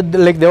engagement that,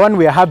 like the one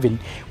we are having,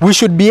 we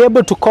should be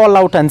able to call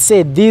out and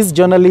say this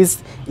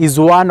journalist is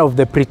one of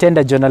the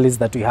pretender journalists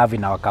that we have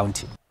in our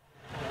county.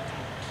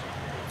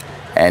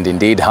 And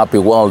indeed, happy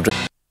World.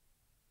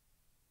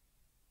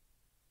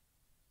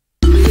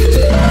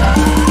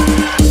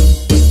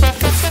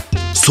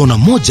 Sona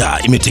moja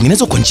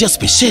imetengenezwa kwa njia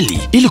spesheli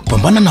ili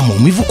kupambana na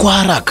maumivu kwa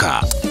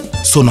haraka.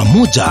 Sona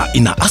moja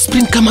ina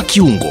aspirin kama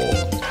kiungo.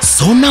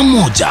 Sona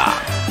moja,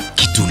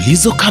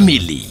 kitulizo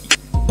kamili.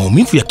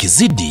 Maumivu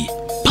yakizidi,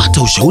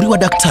 pata ushauri wa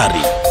daktari.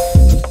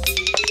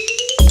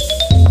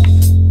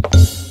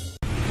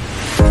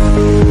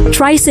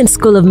 Trisent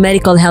School of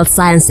Medical Health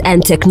Science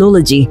and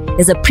Technology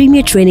is a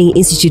premier training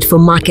institute for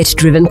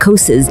market-driven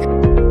courses.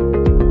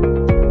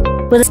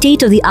 With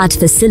state-of-the-art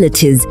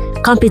facilities,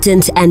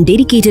 competent and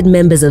dedicated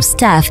members of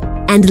staff,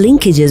 and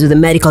linkages with the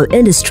medical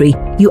industry,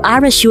 you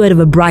are assured of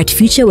a bright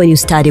future when you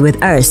study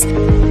with us.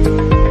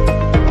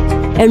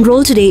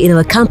 Enroll today in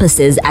our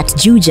campuses at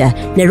Juja,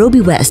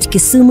 Nairobi West,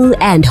 Kisumu,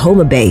 and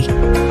Homa Bay.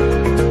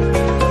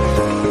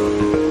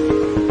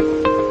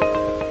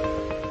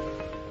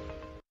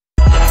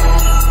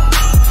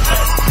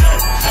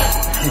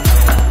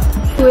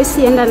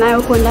 Usienda nayo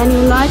huko ndani,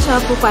 unaacha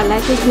hapo kwa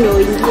luggage ndio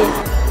uingie.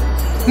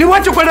 Ni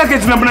wacho kwa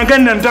luggage namna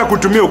gani nataka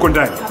kutumia huko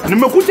ndani?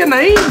 Nimekuja na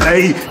hii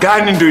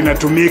gani ndio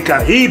inatumika?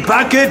 Hii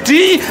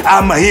paketi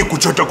ama hii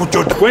kuchota?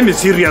 Kwani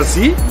serious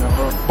hii?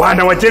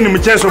 Bwana wacheni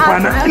mchezo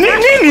bwana.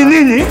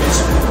 Nini?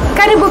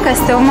 Karibu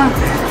customer.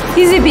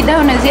 Hizi bidhaa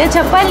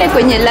unaziacha pale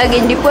kwenye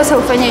luggage ndipo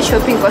ufanye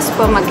shopping kwa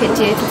supermarket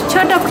yetu.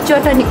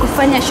 Kuchota ni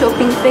kufanya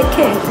shopping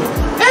pekee.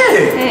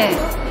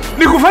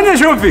 Ni kufanya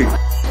shopping.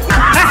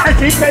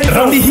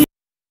 Raundi hii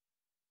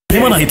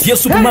Lima na Hitia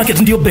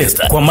Supermarket ndio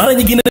best. Kwa mara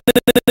nyingine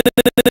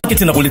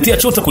tunakuletea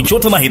chota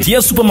kuchota na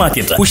Hitia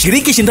Supermarket.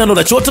 Kushiriki shindano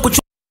la chota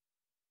kuchota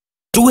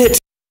Duet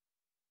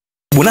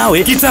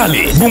Bunawe,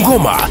 Kitale,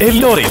 Bungoma,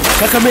 Eldoret,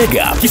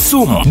 Kakamega,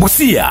 Kisumu,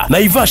 Busia,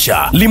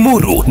 Naivasha,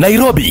 Limuru,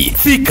 Nairobi,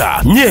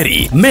 Thika,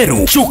 Nyeri,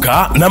 Meru,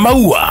 Chuka na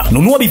Maua.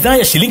 Nunua bidhaa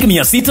ya shilingi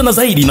 600 na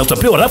zaidi na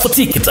utapewa raffle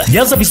ticket.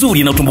 Jaza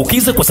vizuri na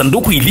utumbukize kwa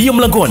sanduku iliyo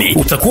mlangoni.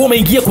 Utakuwa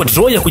umeingia kwa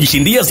draw ya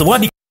kujishindia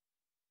zawadi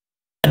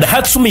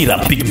Dahatsumira,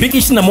 pikipiki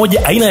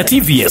 21 aina ya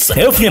TVS,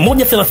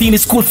 1130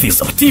 school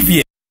fees,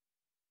 TVS,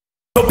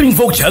 shopping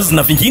vouchers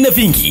na vingine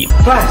vingi.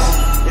 Basi,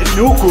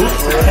 ni huku.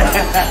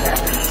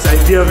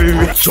 Saidia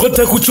mimi.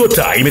 Chota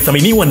kuchota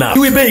imethaminiwa na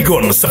Louis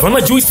Bacon,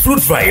 Savannah Juice Fruit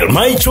Vial,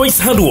 My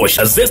Choice Hand Wash,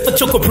 Zesta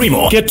Choco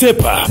Primo,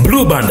 Ketepa,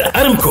 Blue Band,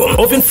 Aramco,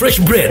 Oven Fresh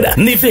Bread,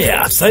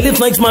 Nivea, Silent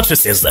Night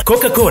Mattresses,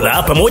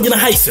 Coca-Cola pamoja na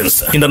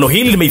Hisense. Shindano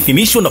hili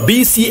limeidhinishwa na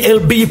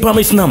BCLB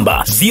permit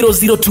number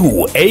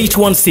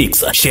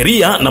 002816.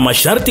 Sheria na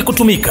masharti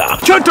kutumika.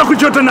 Chota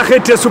kuchota na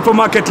Hitia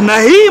Supermarket,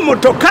 na hii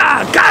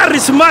motokaa gari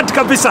smart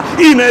kabisa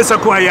inaweza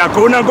kuwa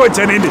yako.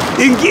 Unangoja nini?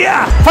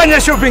 Ingia,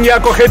 fanya shopping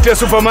yako Hitia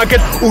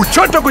Supermarket,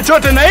 uchoto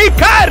kuchote na hii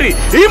kari,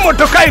 hii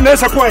motokaa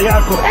inaweza kuwa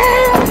yako.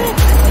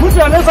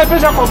 Mtu anaweza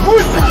pesa kwa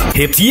busi.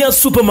 Hitia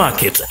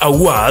Supermarket, a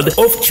world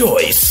of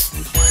choice.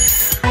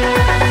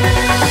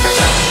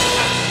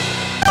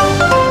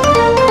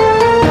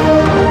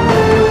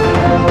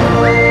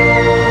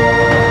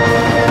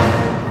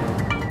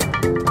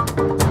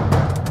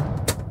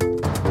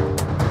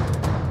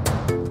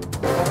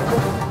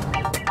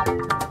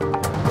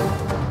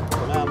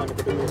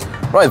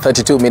 Right,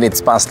 32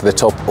 minutes past the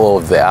top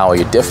of the hour.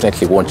 You're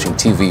definitely watching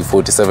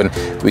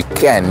TV47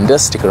 Weekend.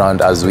 Stick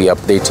around as we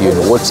update you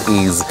on what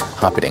is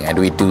happening. And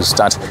we do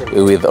start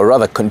with, or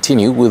rather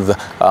continue with,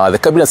 the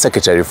Cabinet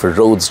Secretary for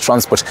Roads,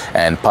 Transport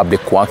and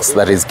Public Works,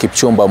 that is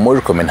Kipchumba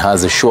Murkomen,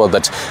 has assured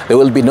that there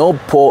will be no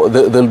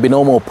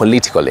more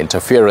political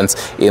interference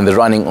in the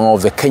running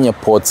of the Kenya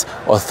Ports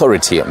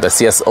Authority. The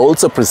CS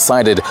also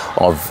presided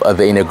of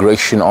the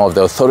inauguration of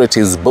the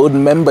authority's board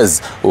members,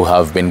 who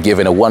have been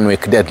given a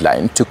one-week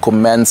deadline to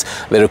commence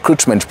the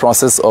recruitment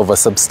process of a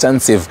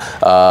substantive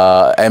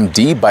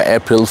MD by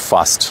April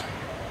 1st.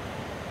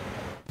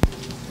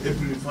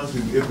 April 1st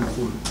and April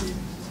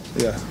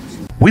 4th. Yeah.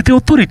 With the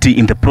authority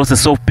in the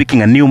process of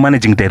picking a new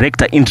managing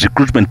director in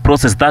recruitment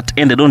process that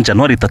ended on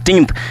January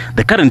 13th,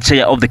 the current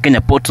chair of the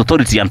Kenya Ports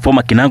Authority and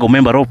former Kinango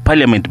Member of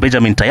Parliament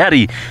Benjamin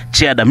Tayari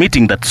chaired a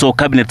meeting that saw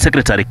Cabinet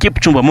Secretary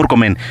Kipchumba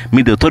Murkomen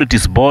meet the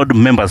authority's board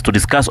members to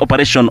discuss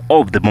operation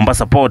of the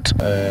Mombasa Port.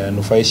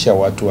 Nufaisha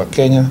watu wa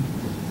Kenya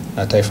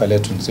na taifa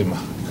letu nzima.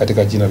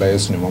 Katika jina la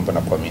Yesu nimeomba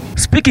na kuamini.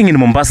 Speaking in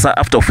Mombasa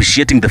after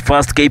officiating the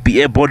first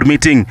KPA board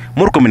meeting,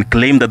 Murkomen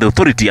claimed that the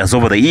authority has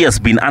over the years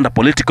been under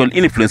political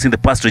influence in the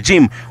past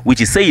regime, which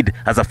he said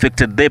has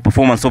affected the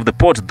performance of the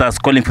port, thus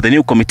calling for the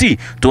new committee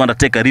to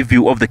undertake a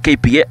review of the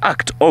KPA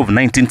Act of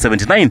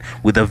 1979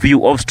 with a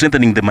view of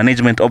strengthening the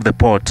management of the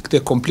port. The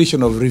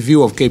completion of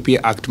review of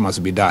KPA Act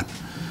must be done.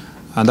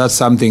 And that's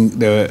something,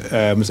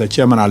 Mr.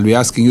 Chairman, I'll be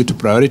asking you to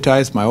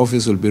prioritize. My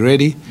office will be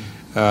ready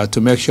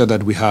to make sure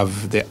that we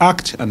have the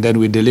act and then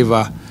we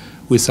deliver,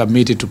 we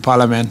submit it to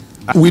Parliament.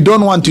 We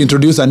don't want to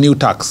introduce a new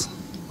tax,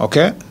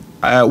 okay?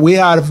 We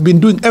have been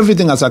doing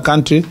everything as a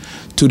country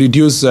to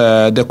reduce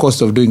the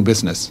cost of doing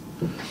business.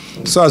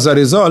 So as a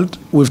result,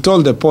 we've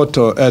told the port,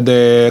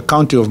 the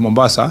county of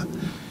Mombasa,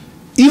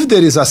 if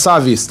there is a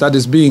service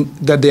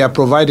that they are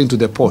providing to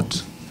the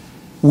port,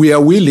 we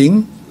are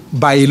willing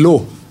by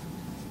law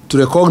to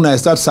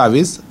recognize that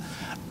service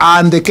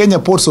and the Kenya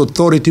Ports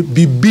Authority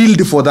be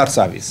billed for that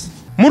service.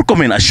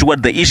 Murkomen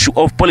assured the issue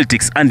of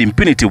politics and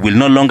impunity will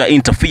no longer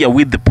interfere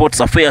with the port's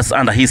affairs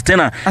under his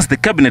tenure, as the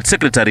cabinet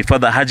secretary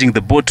further urging the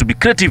board to be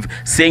creative,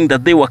 saying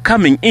that they were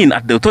coming in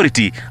at the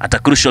authority at a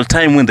crucial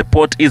time when the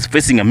port is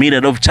facing a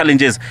myriad of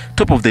challenges.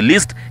 Top of the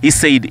list, he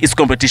said, is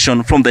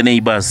competition from the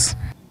neighbors.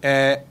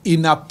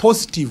 In a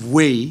positive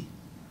way,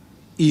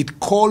 it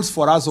calls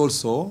for us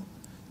also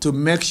to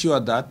make sure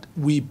that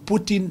we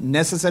put in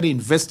necessary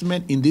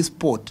investment in this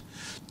port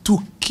to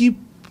keep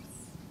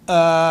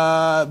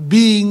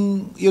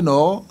being,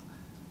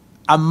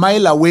 a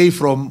mile away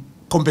from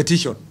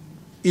competition,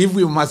 if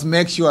we must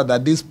make sure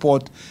that this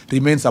port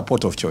remains a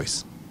port of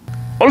choice.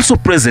 Also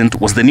present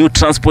was the new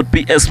Transport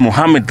PS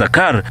Mohammed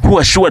Dakar, who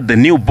assured the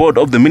new board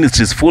of the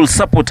ministry's full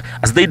support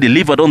as they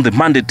delivered on the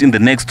mandate in the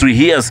next 3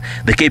 years.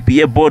 The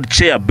KPA board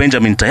chair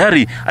Benjamin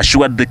Tayari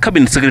assured the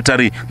cabinet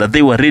secretary that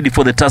they were ready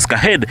for the task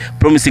ahead,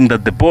 promising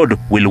that the board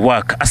will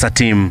work as a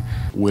team.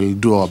 We'll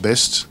do our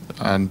best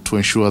and to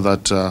ensure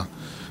that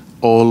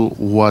all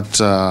what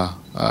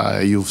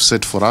you've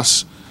set for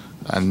us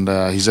and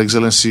His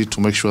Excellency to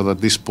make sure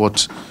that this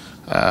port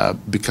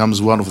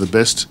becomes one of the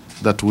best,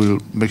 that will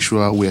make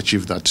sure we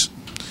achieve that.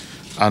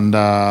 And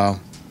I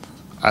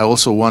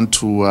also want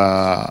to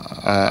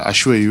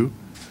assure you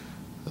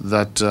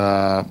that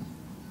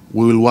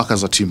we will work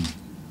as a team.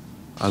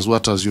 As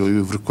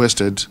you've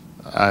requested,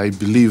 I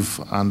believe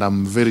and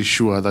I'm very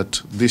sure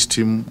that this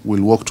team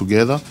will work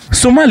together.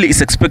 Somali is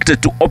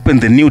expected to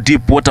open the new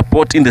deep water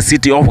port in the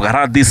city of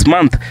Garar this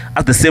month.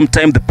 At the same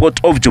time, the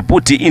port of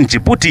Djibouti in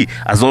Djibouti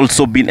has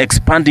also been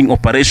expanding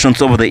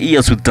operations over the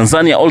years, with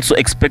Tanzania also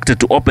expected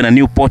to open a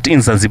new port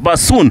in Zanzibar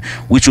soon,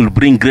 which will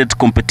bring great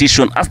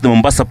competition, as the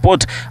Mombasa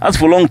port has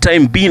for a long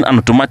time been an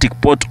automatic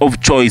port of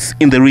choice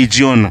in the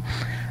region.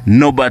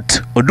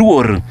 Norbert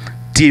Oduor,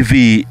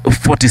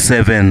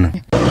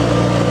 TV47.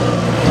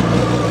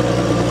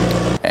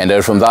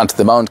 And from that,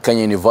 the Mount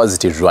Kenya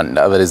University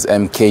Rwanda, that is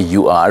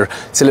MKUR,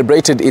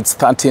 celebrated its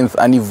 13th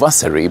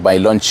anniversary by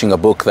launching a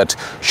book that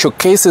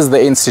showcases the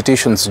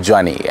institution's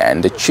journey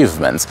and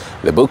achievements.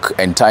 The book,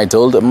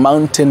 entitled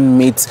Mountain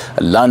Meets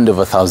Land of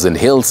 1,000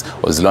 Hills,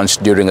 was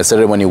launched during a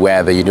ceremony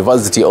where the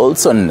university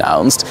also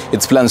announced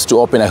its plans to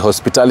open a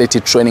hospitality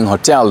training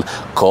hotel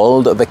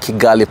called the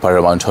Kigali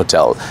Paramount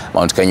Hotel.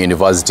 Mount Kenya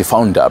University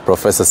founder,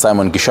 Professor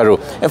Simon Gisharu,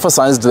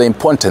 emphasized the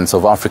importance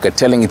of Africa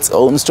telling its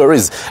own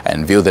stories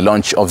and viewed the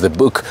launch of the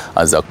book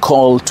as a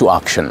call to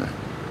action.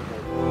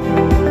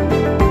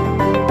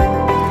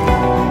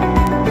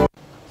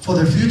 For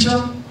the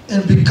future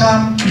and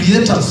become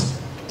creators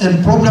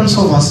and problem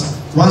solvers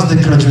once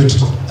they graduate.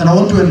 And I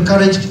want to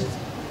encourage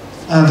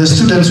the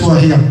students who are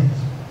here.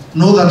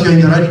 Know that you're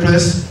in the right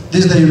place.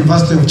 This is the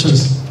university of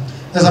choice.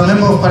 As a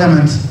member of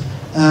parliament,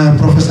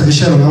 Professor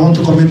Gisharu, I want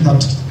to commit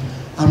that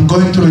I'm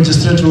going to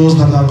register laws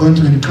that are going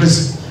to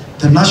increase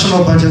the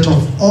national budget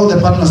of all the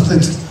partner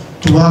states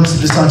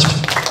towards research.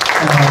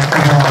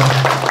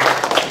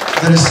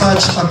 The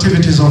research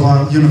activities of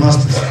our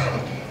universities,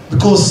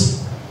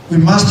 because we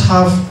must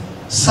have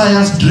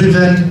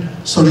science-driven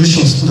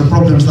solutions to the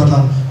problems that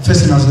are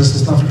facing us as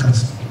East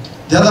Africans.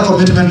 The other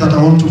commitment that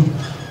I want to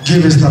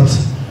give is that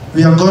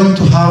we are going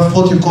to have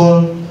what you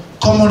call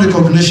common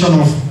recognition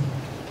of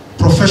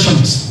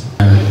professionals.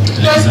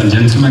 Ladies and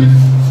gentlemen,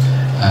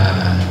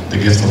 the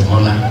guest of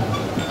honor,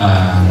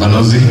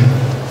 Balozi,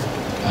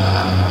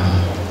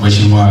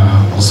 Mheshimiwa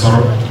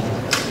Osoro,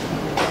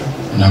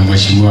 na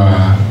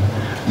Mheshimiwa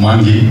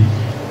Mwangi,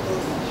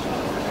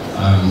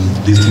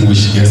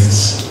 distinguished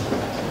guests,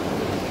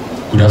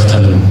 good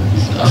afternoon.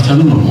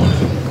 Afternoon or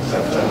morning?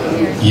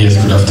 Yes,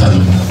 good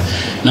afternoon.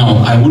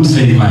 Now, I won't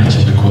say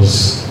much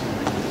because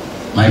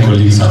my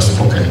colleagues have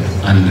spoken,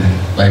 and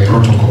by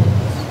protocol,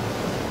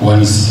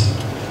 once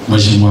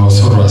Mheshimiwa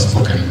Osoro has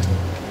spoken,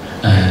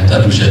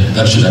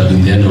 That should have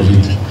been the end of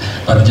it.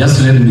 But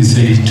just let me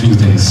say two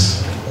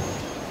things.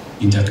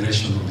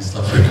 Integration of East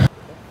Africa.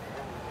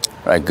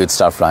 Right, good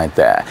stuff right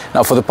there.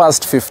 Now, for the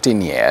past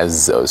 15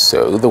 years or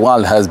so, the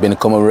world has been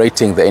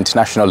commemorating the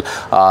International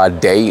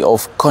Day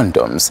of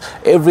Condoms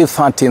every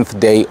 13th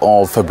day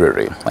of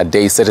February, a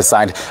day set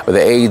aside by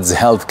the AIDS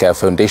Healthcare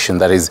Foundation,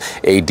 that is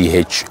AHF,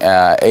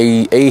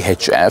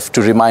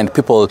 to remind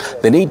people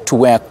the need to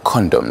wear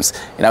condoms.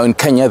 Now, in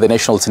Kenya, the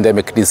National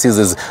Syndemic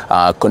Diseases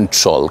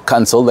Control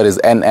Council, that is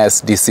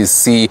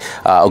NSDCC,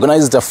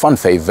 organized a fun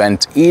fair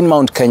event in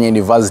Mount Kenya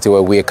University,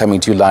 where we are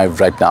coming to you live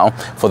right now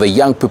for the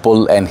young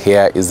people, and here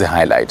is the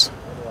highlight.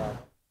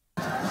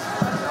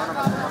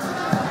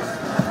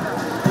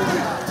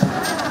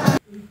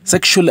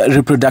 Sexual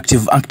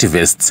reproductive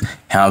activists,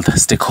 health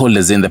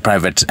stakeholders in the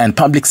private and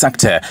public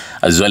sector,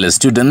 as well as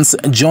students,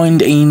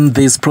 joined in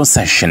this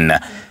procession,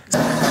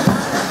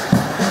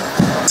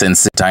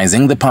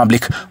 sensitizing the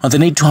public on the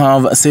need to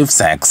have safe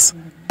sex.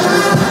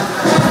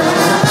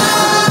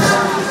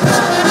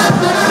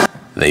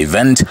 The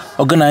event,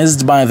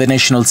 organized by the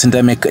National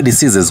Syndemic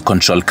Diseases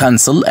Control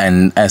Council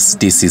and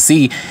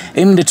SDCC,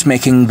 aimed at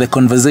making the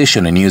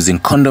conversation and using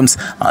condoms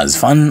as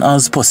fun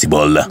as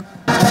possible.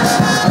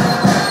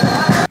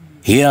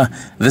 Here,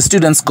 the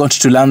students got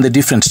to learn the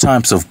different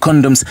types of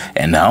condoms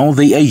and how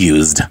they are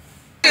used.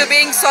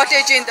 Being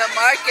shortage in the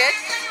market,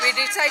 we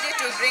decided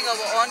to bring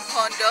our own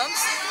condoms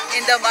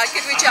in the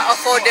market which are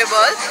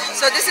affordable.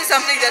 So this is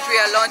something that we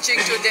are launching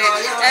today,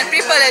 and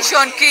people have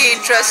shown key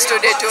interest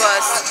today to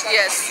us.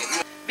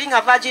 Yes. Being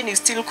a virgin is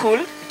still cool,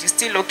 it is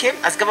still okay.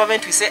 As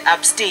government we say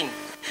abstain.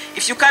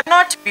 If you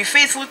cannot be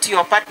faithful to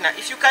your partner,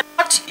 if you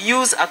cannot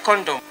use a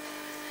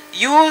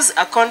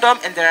condom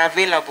and they're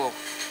available,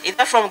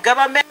 either from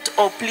government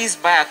or please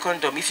buy a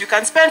condom. If you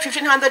can spend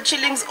 1,500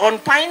 shillings on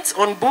pints,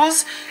 on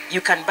booze,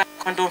 you can buy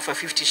a condom for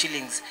 50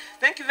 shillings.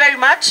 Thank you very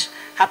much.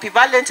 Happy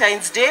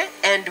Valentine's Day,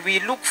 and we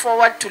look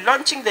forward to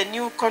launching the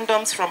new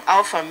condoms from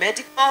Alpha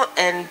Medical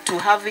and to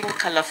having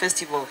Color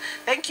Festival.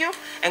 Thank you,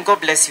 and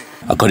God bless you.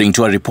 According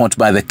to a report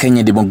by the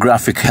Kenya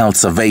Demographic Health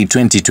Survey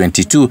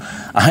 2022,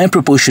 a higher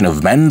proportion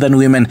of men than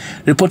women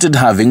reported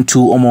having 2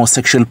 or more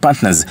sexual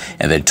partners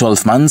in the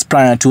 12 months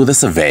prior to the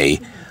survey.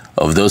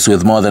 Of those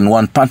with more than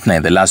one partner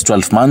in the last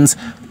 12 months,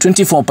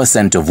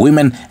 24% of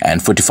women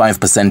and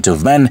 45%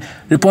 of men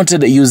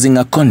reported using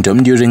a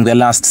condom during their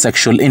last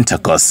sexual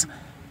intercourse.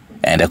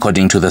 And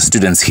according to the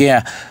students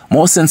here,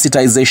 more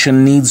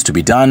sensitization needs to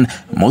be done,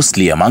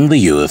 mostly among the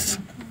youth.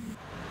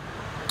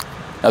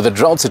 Now, the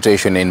drought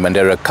situation in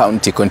Mandera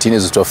County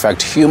continues to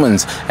affect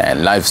humans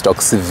and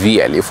livestock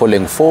severely,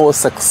 following 4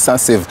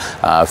 successive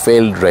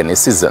failed rainy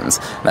seasons.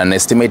 Now, an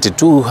estimated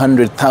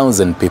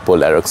 200,000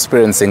 people are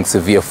experiencing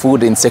severe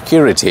food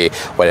insecurity,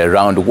 while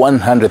around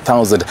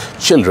 100,000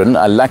 children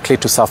are likely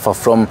to suffer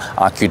from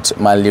acute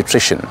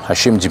malnutrition.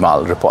 Hashim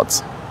Jimal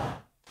reports.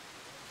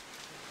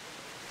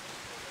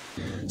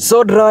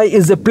 So dry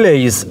is a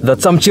place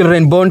that some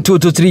children born 2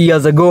 to 3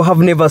 years ago have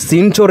never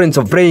seen torrents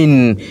of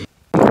rain.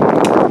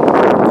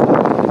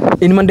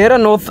 In Mandera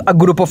North, a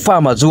group of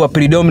farmers who are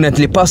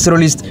predominantly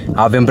pastoralists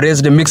have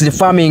embraced mixed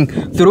farming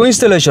through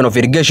installation of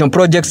irrigation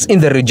projects in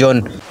the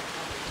region.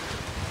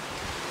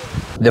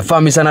 The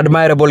farm is an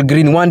admirable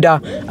green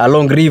wonder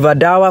along River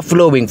Dawa,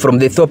 flowing from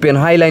the Ethiopian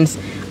highlands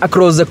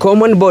across the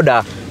common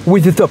border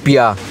with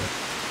Ethiopia.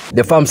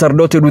 The farms are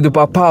dotted with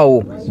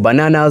pawpaw,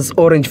 bananas,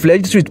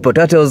 orange-fledged sweet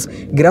potatoes,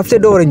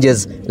 grafted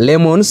oranges,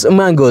 lemons,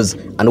 mangoes,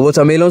 and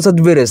watermelons at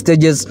various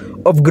stages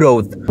of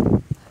growth.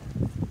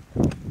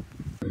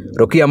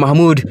 Rokia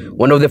Mahmood,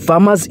 one of the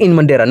farmers in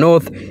Mandera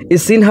North,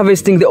 is seen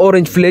harvesting the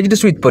orange-fledged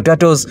sweet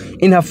potatoes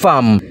in her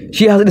farm.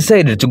 She has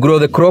decided to grow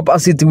the crop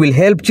as it will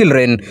help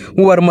children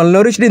who are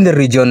malnourished in the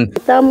region.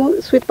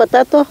 Sweet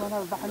potato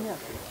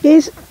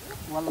is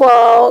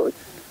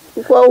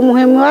kwa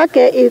umuhimu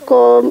wake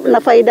iko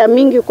na faida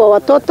mingi kwa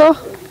watoto.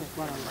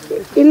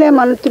 Ile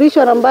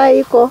malnutrition ambayo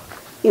iko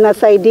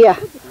inasaidia.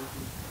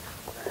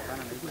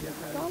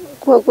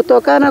 Kwa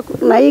kutokana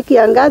na hii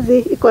kiangazi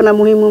iko na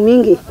muhimu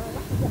mingi.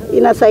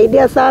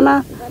 Inasaidia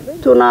sana.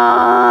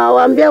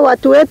 Tunawaambia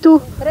watu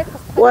wetu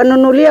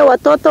wanunulie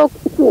watoto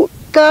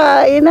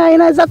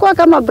inaweza kuwa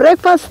kama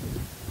breakfast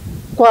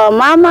kwa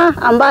mama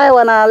ambaye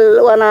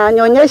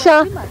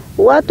wananyonyesha,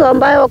 watu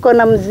ambaye wako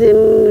na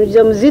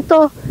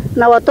mzito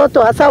na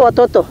watoto, hasa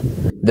watoto.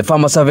 The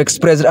farmers have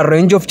expressed a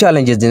range of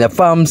challenges in their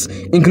farms,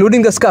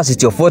 including the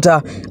scarcity of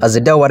water, as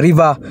the Dawa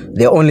River,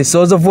 their only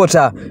source of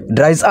water,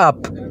 dries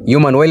up,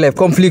 human-wildlife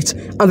conflicts,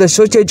 and the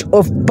shortage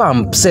of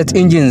pump-set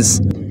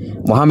engines.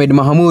 Mohammed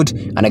Mahmoud,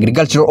 an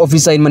agricultural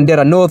officer in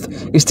Mandera North,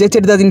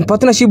 stated that in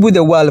partnership with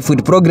the World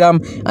Food Program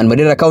and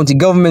Mandera County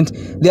government,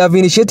 they have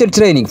initiated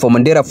training for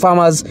Mandera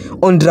farmers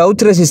on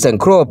drought-resistant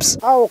crops.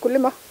 Hao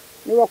wakulima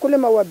ni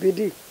wakulima wa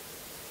bidii,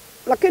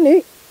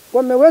 lakini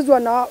wamewezwa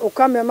na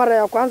ukame mara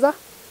ya kwanza,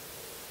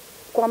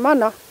 kwa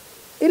maana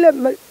ile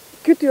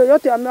kitu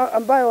yoyote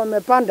ambayo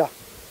wamepanda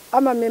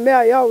ama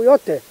mimea yao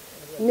yote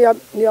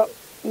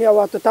ni ya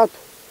watu tatu.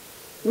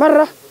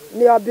 Mara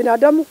ni ya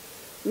binadamu,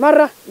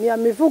 mara ni ya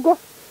mifugo,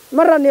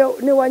 mara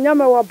ni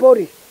wanyama wa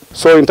pori.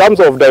 So in terms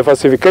of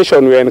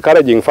diversification, we are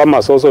encouraging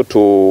farmers also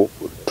to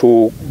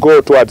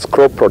go towards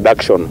crop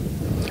production.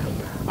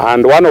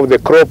 And one of the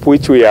crop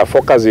which we are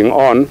focusing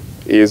on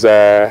is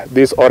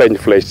this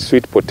orange-fleshed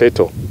sweet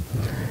potato.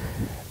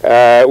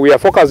 We are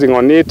focusing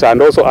on it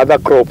and also other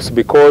crops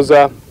because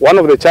one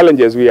of the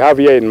challenges we have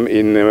here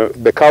in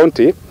the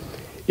county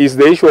is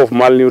the issue of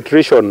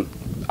malnutrition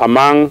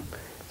among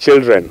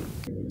children.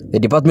 The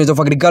Department of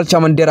Agriculture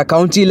Mandera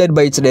County, led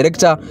by its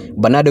director,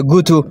 Bernardo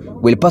Gutu,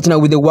 will partner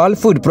with the World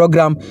Food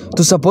Programme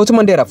to support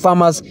Mandera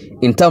farmers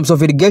in terms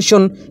of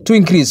irrigation to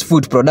increase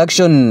food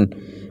production.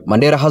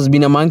 Mandera has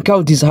been among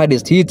counties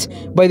hardest hit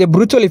by the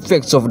brutal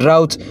effects of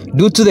drought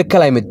due to the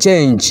climate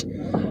change.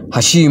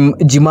 Hashim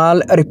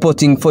Jimal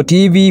reporting for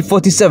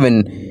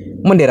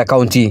TV47, Mandera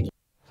County.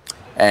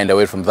 And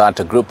away from that,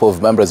 a group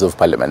of members of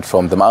parliament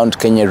from the Mount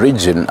Kenya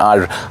region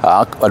are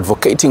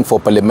advocating for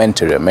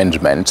parliamentary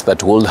amendment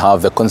that will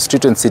have the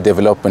Constituency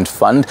Development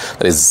Fund,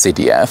 that is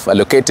CDF,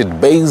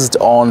 allocated based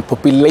on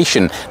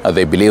population. Now,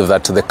 they believe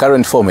that the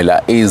current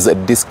formula is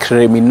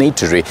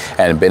discriminatory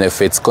and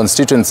benefits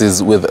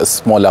constituencies with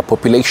smaller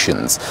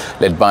populations.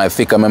 Led by a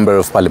Thika Member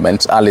of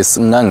Parliament, Alice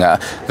Nganga,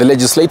 the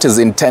legislators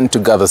intend to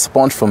gather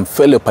support from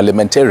fellow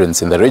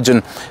parliamentarians in the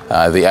region.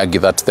 They argue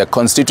that their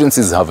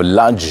constituencies have a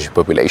large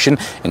population,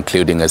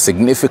 including a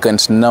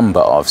significant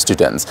number of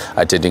students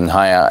attending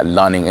higher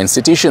learning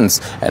institutions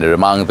and are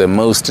among the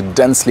most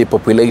densely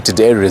populated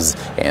areas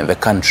in the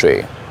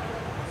country.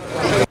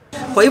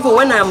 Kwa hivyo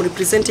when I'm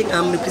representing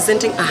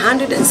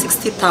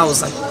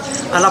 160,000.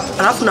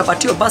 Alafu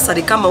napatiwa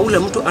basari kama ule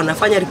mtu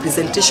anafanya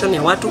representation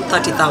ya watu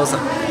 30,000.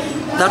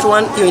 That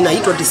one hiyo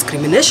inaitwa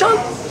discrimination,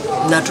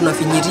 na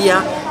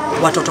tunafinyiria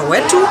watoto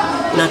wetu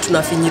na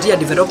tunafinyiria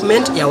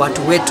development ya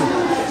watu wetu.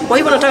 Kwa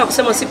hivyo nataka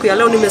kusema siku ya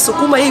leo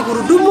nimesukuma hii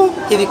gurudumu,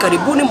 hivi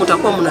karibuni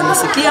mtakuwa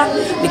mnanisikia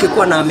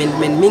nikikuwa na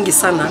amendment mingi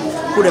sana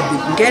kule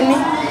bungeni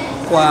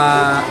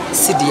kwa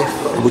CDF.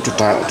 Hebu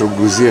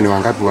tuguzie ni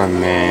wangapi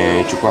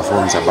wamechukua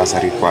forms za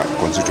basari kwa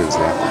constituency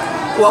yako?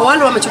 Kwa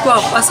wale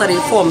wamechukua basari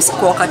forms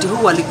kwa wakati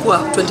huu walikuwa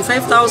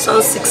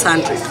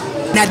 25,600.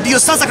 Na ndio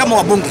sasa kama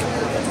wabunge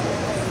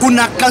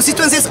kuna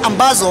constituencies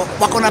ambazo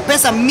wako na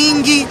pesa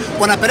mingi,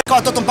 wanapeleka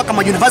watoto mpaka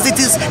ma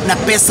universities na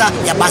pesa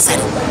ya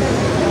basari.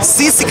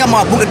 Sisi kama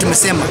wabunge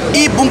tumesema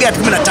hii bunge ya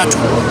 13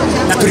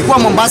 na tulikuwa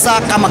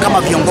Mombasa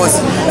kama viongozi,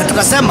 na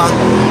tukasema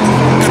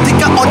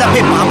katika order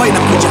paper ambayo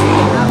inakuja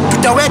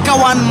tutaweka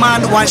one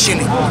man one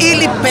shilling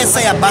ili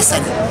pesa ya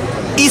basari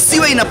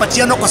isiwe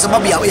inapatianwa kwa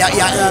sababu ya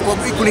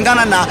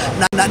kulingana na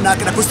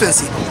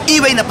constituency,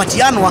 iwe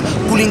inapatianwa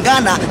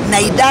kulingana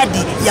na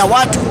idadi ya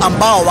watu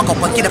ambao wako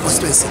kwa kila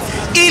constituency,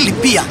 ili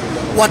pia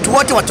watu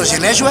wote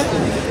watosheleshwe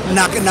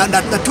na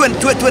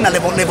tuwe na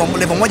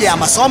level moja ya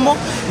masomo,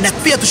 na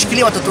pia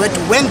tushikilie watoto wetu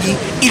wengi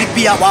ili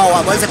pia wao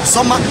waweze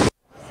kusoma.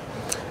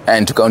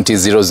 And to County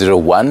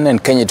 001,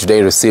 and Kenya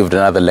today received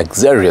another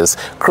luxurious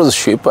cruise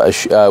ship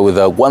with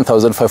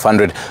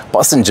 1,500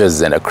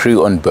 passengers and a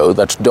crew on board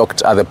that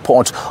docked at the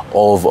port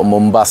of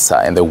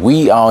Mombasa in the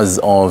wee hours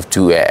of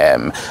 2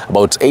 a.m.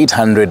 About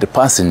 800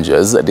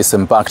 passengers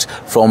disembarked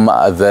from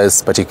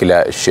this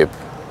particular ship.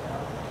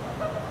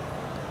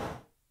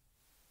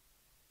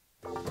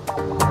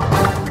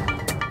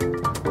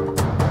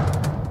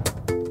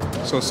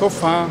 So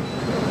far,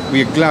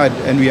 we are glad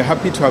and we are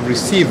happy to have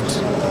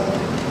received.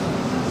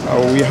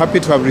 We are happy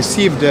to have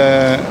received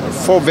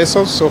 4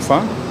 vessels so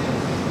far,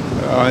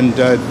 and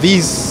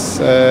this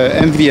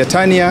MV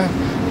Atania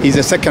is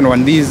the second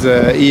one this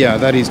year,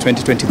 that is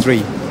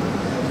 2023.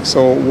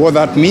 So what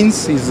that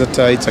means is that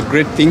it's a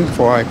great thing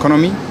for our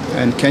economy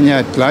and Kenya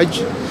at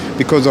large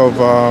because of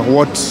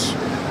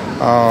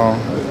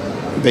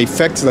the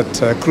effects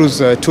that cruise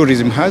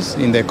tourism has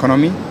in the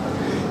economy.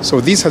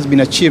 So this has been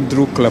achieved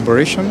through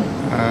collaboration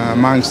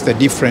amongst the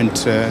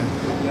different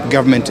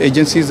government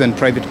agencies and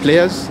private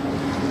players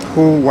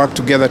who work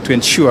together to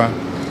ensure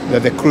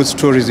that the cruise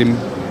tourism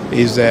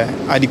is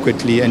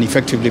adequately and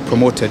effectively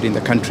promoted in the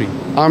country.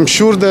 I'm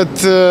sure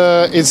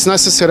that it's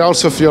necessary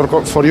also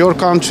for your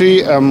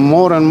country,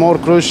 more and more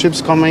cruise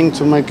ships coming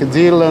to make a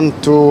deal and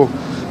to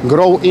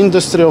grow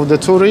industry of the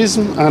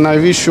tourism, and I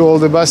wish you all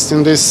the best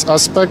in this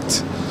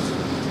aspect.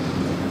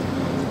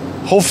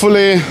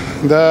 Hopefully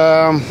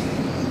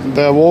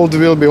the world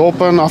will be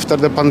open after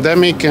the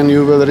pandemic and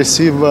you will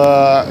receive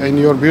in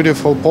your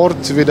beautiful port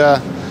with a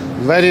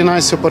very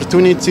nice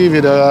opportunity,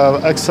 with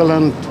an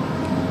excellent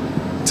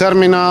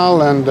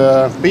terminal and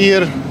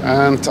pier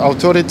and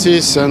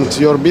authorities, and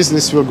your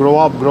business will grow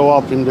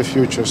up in the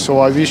future. So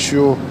I wish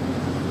you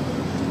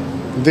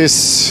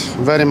this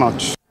very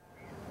much.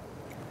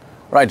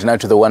 Right now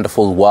to the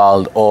wonderful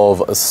world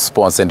of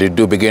sports, and we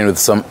do begin with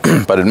some,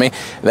 pardon me,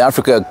 the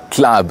Africa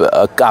Club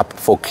Cup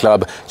for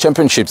Club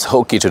Championships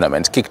hockey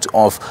tournament kicked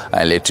off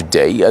earlier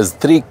today as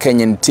 3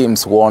 Kenyan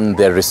teams won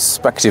their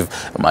respective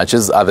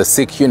matches at the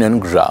Sikh Union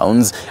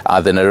grounds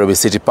at the Nairobi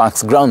City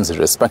Parks grounds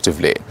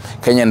respectively.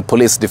 Kenyan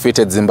Police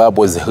defeated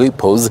Zimbabwe's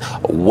Hippos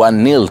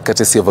 1-0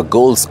 courtesy of a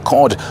goal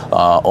scored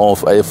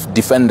of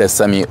defender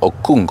Sami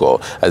Okungo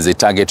as they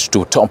target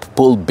to top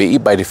Pool B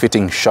by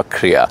defeating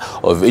Shakria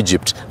of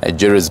Egypt.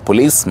 Nigeria's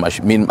Police,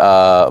 Machine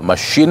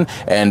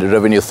and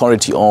Revenue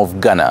Authority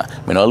of Ghana.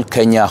 Meanwhile,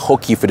 Kenya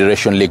Hockey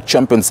Federation League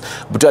champions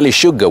Butali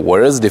Sugar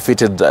Warriors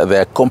defeated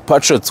their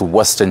compatriots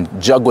Western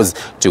Jaguars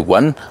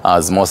 2-1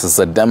 as Moses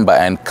Ademba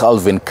and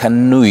Calvin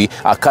Kanu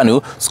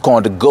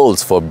scored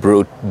goals for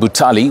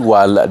Butali,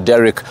 while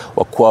Derek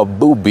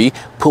Wakwabubi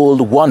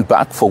pulled one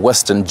back for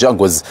Western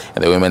Jaguars.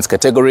 In the women's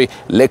category,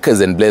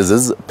 Lakers and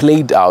Blazers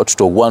played out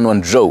to a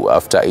 1-1 draw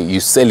after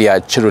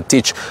Yuselia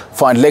Cherotich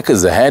found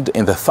Lakers ahead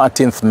in the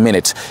 13th minute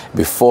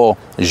before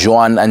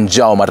Joan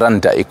Anjao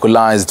Maranda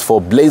equalized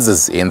for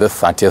Blazers in the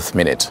 30th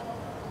minute.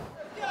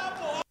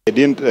 I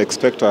didn't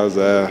expect us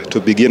to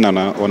begin on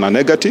a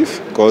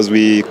negative because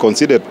we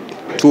conceded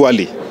too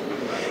early.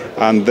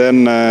 And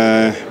then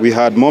we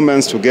had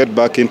moments to get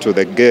back into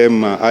the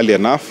game early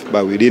enough,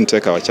 but we didn't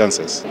take our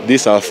chances.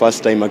 This is our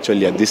first time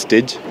actually at this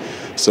stage.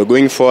 So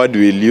going forward,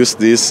 we'll use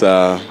this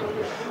to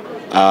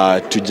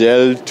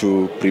gel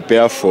to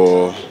prepare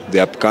for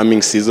the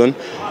upcoming season.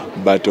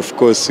 But of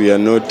course, we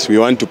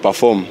want to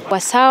perform.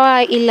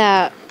 Wasawa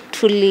ila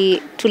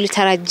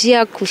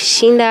tulitarajia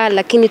kushinda,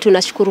 lakini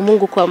tunashukuru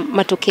Mungu kwa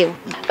matokeo.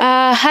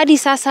 Hadi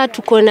sasa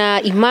tuko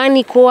na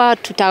imani kuwa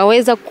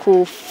tutaweza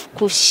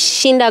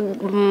kushinda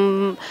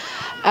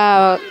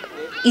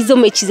hizo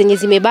mechi zenye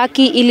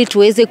zimebaki ili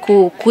tuweze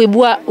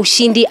kuibua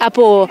ushindi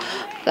hapo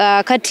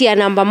kati ya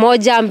namba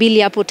 1,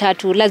 2 hapo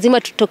 3.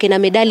 Lazima tutoke na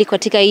medali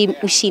katika hii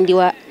ushindi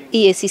wa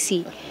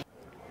EACC.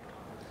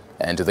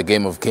 And to the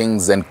game of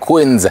kings and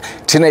queens,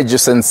 teenage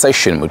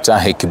sensation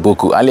Mutahi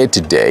Kibuku earlier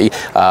today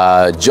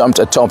jumped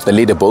atop the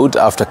leaderboard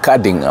after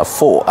carding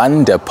 4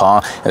 under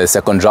par in the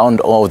second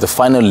round of the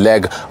final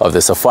leg of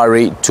the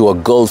safari to a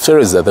golf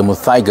series at the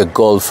Muthaiga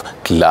Golf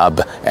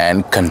Club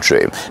and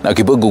Country. Now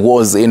Kibuku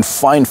was in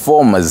fine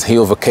form as he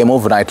overcame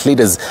overnight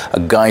leaders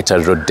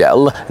Gaita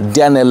Rodell,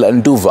 Daniel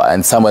Nduva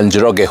and Samuel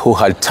Njoroge, who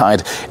had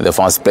tied in the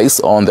first place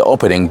on the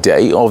opening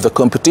day of the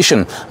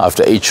competition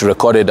after each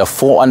recorded a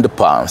 4 under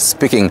par.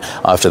 Speaking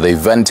after the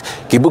event,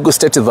 Kibuku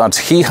stated that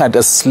he had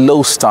a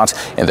slow start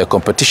in the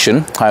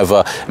competition,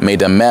 however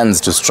made amends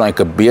to strike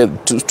a birdie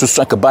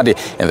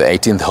in the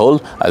 18th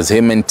hole as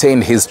he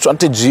maintained his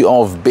strategy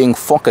of being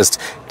focused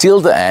till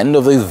the end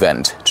of the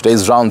event.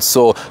 Today's round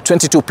saw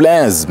 22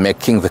 players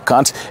making the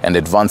cut and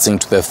advancing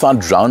to the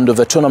 3rd round of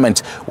the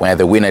tournament, where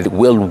the winner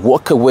will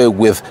walk away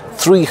with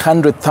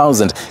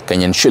 300,000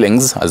 Kenyan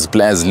shillings as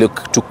players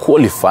look to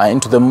qualify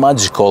into the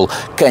magical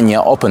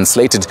Kenya Open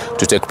slated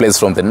to take place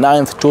from the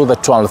 9th to the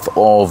 12th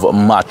of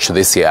March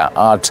this year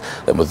at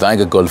the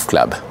Muthaiga Golf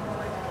Club.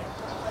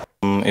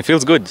 It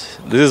feels good.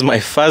 This is my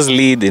first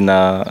lead in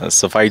a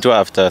safari tour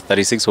after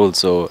 36 holes,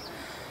 so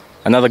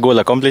another goal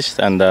accomplished,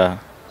 and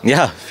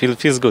yeah,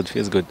 feels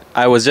good.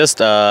 I was just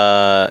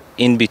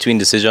in between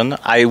decision.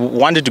 I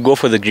wanted to go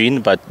for the green,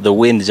 but the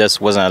wind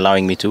just wasn't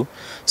allowing me to.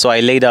 So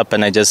I laid up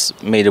and I just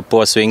made a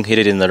poor swing, hit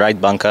it in the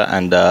right bunker,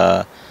 and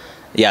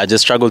yeah, I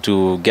just struggled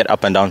to get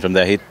up and down from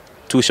there. Hit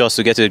 2 shots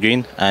to get to the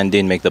green and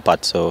didn't make the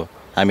putt, so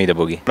I made a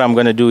bogey. What I'm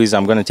going to do is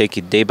I'm going to take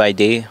it day by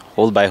day,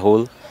 hole by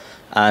hole,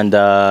 and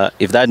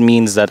if that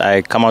means that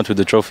I come out with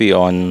the trophy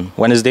on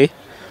Wednesday,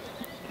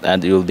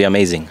 and it will be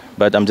amazing.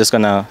 But I'm just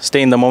going to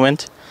stay in the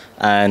moment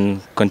and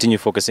continue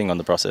focusing on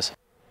the process.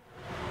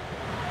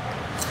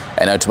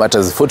 And now to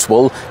matters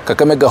football,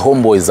 Kakamega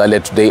Homeboys earlier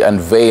today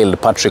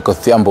unveiled Patrick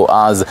Othiambo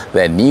as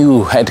their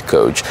new head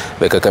coach.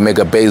 The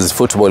Kakamega-based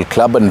football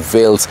club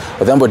unveils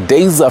Othiambo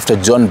days after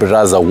John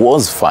Baraza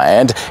was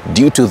fired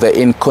due to the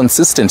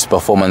inconsistent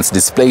performance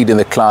displayed in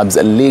the club's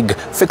league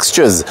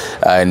fixtures,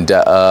 and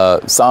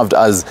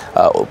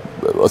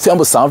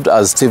Othiambo served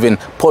as Stephen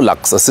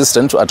Pollack's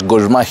assistant at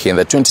Gor Mahia in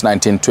the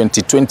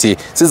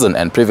 2019-2020 season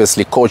and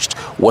previously coached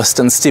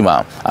Western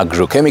Stima,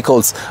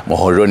 Agrochemicals,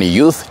 Mohoroni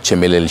Youth,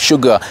 Chemelil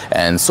Sugar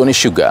and Sony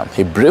Sugar.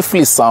 He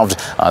briefly served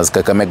as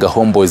Kakamega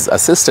Homeboys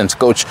assistant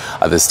coach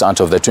at the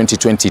start of the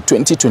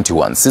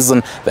 2020-2021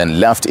 season, then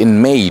left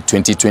in May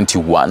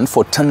 2021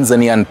 for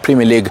Tanzanian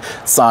Premier League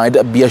side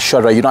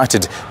Biashara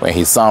United, where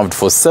he served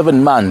for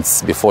 7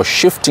 months before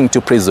shifting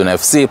to Prison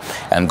FC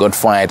and got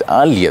fired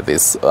earlier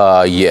this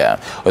year.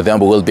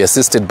 Othiambo will be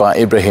assisted by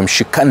Ibrahim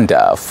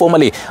Shikanda,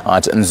 formerly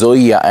at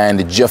Nzoia,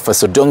 and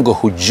Jeffers Odongo,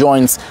 who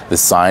joins the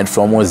side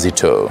from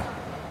Wazito.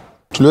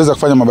 Tuliweza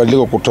kufanya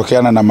mabadiliko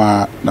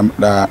kutokeana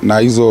na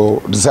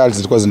hizo results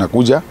zilikuwa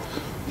zinakuja.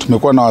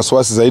 Tumekuwa na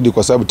wasiwasi zaidi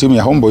kwa sababu timu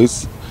ya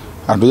Homeboys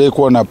hatujai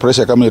kuwa na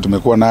pressure kama ile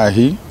tumekuwa nayo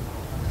hii.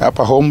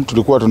 Hapa home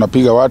tulikuwa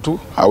tunapiga watu,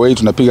 away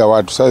tunapiga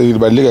watu. Sasa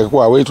ilibadilika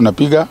kwa away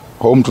tunapiga,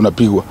 home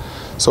tunapigwa.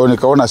 So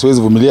nikaona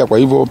siwezi vumilia, kwa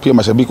hivyo pia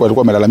mashabiki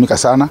walikuwa wamelalamika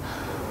sana.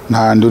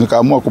 na ndio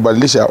nikaamua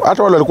kubadilisha.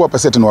 Hata wale walikuwa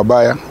Pesete ni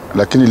wabaya,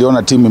 lakini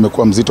niliona timu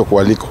imekuwa mzito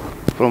kualiko.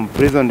 From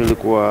prison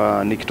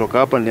nilikuwa nikitoka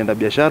hapa nilienda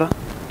biashara,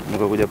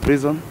 nikakuja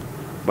prison,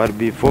 but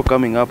before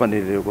coming hapa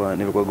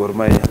nilikuwa Gor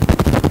Mahia.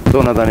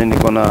 So nadhani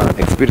niko na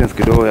experience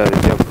kidogo ya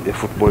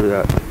football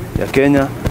ya Kenya.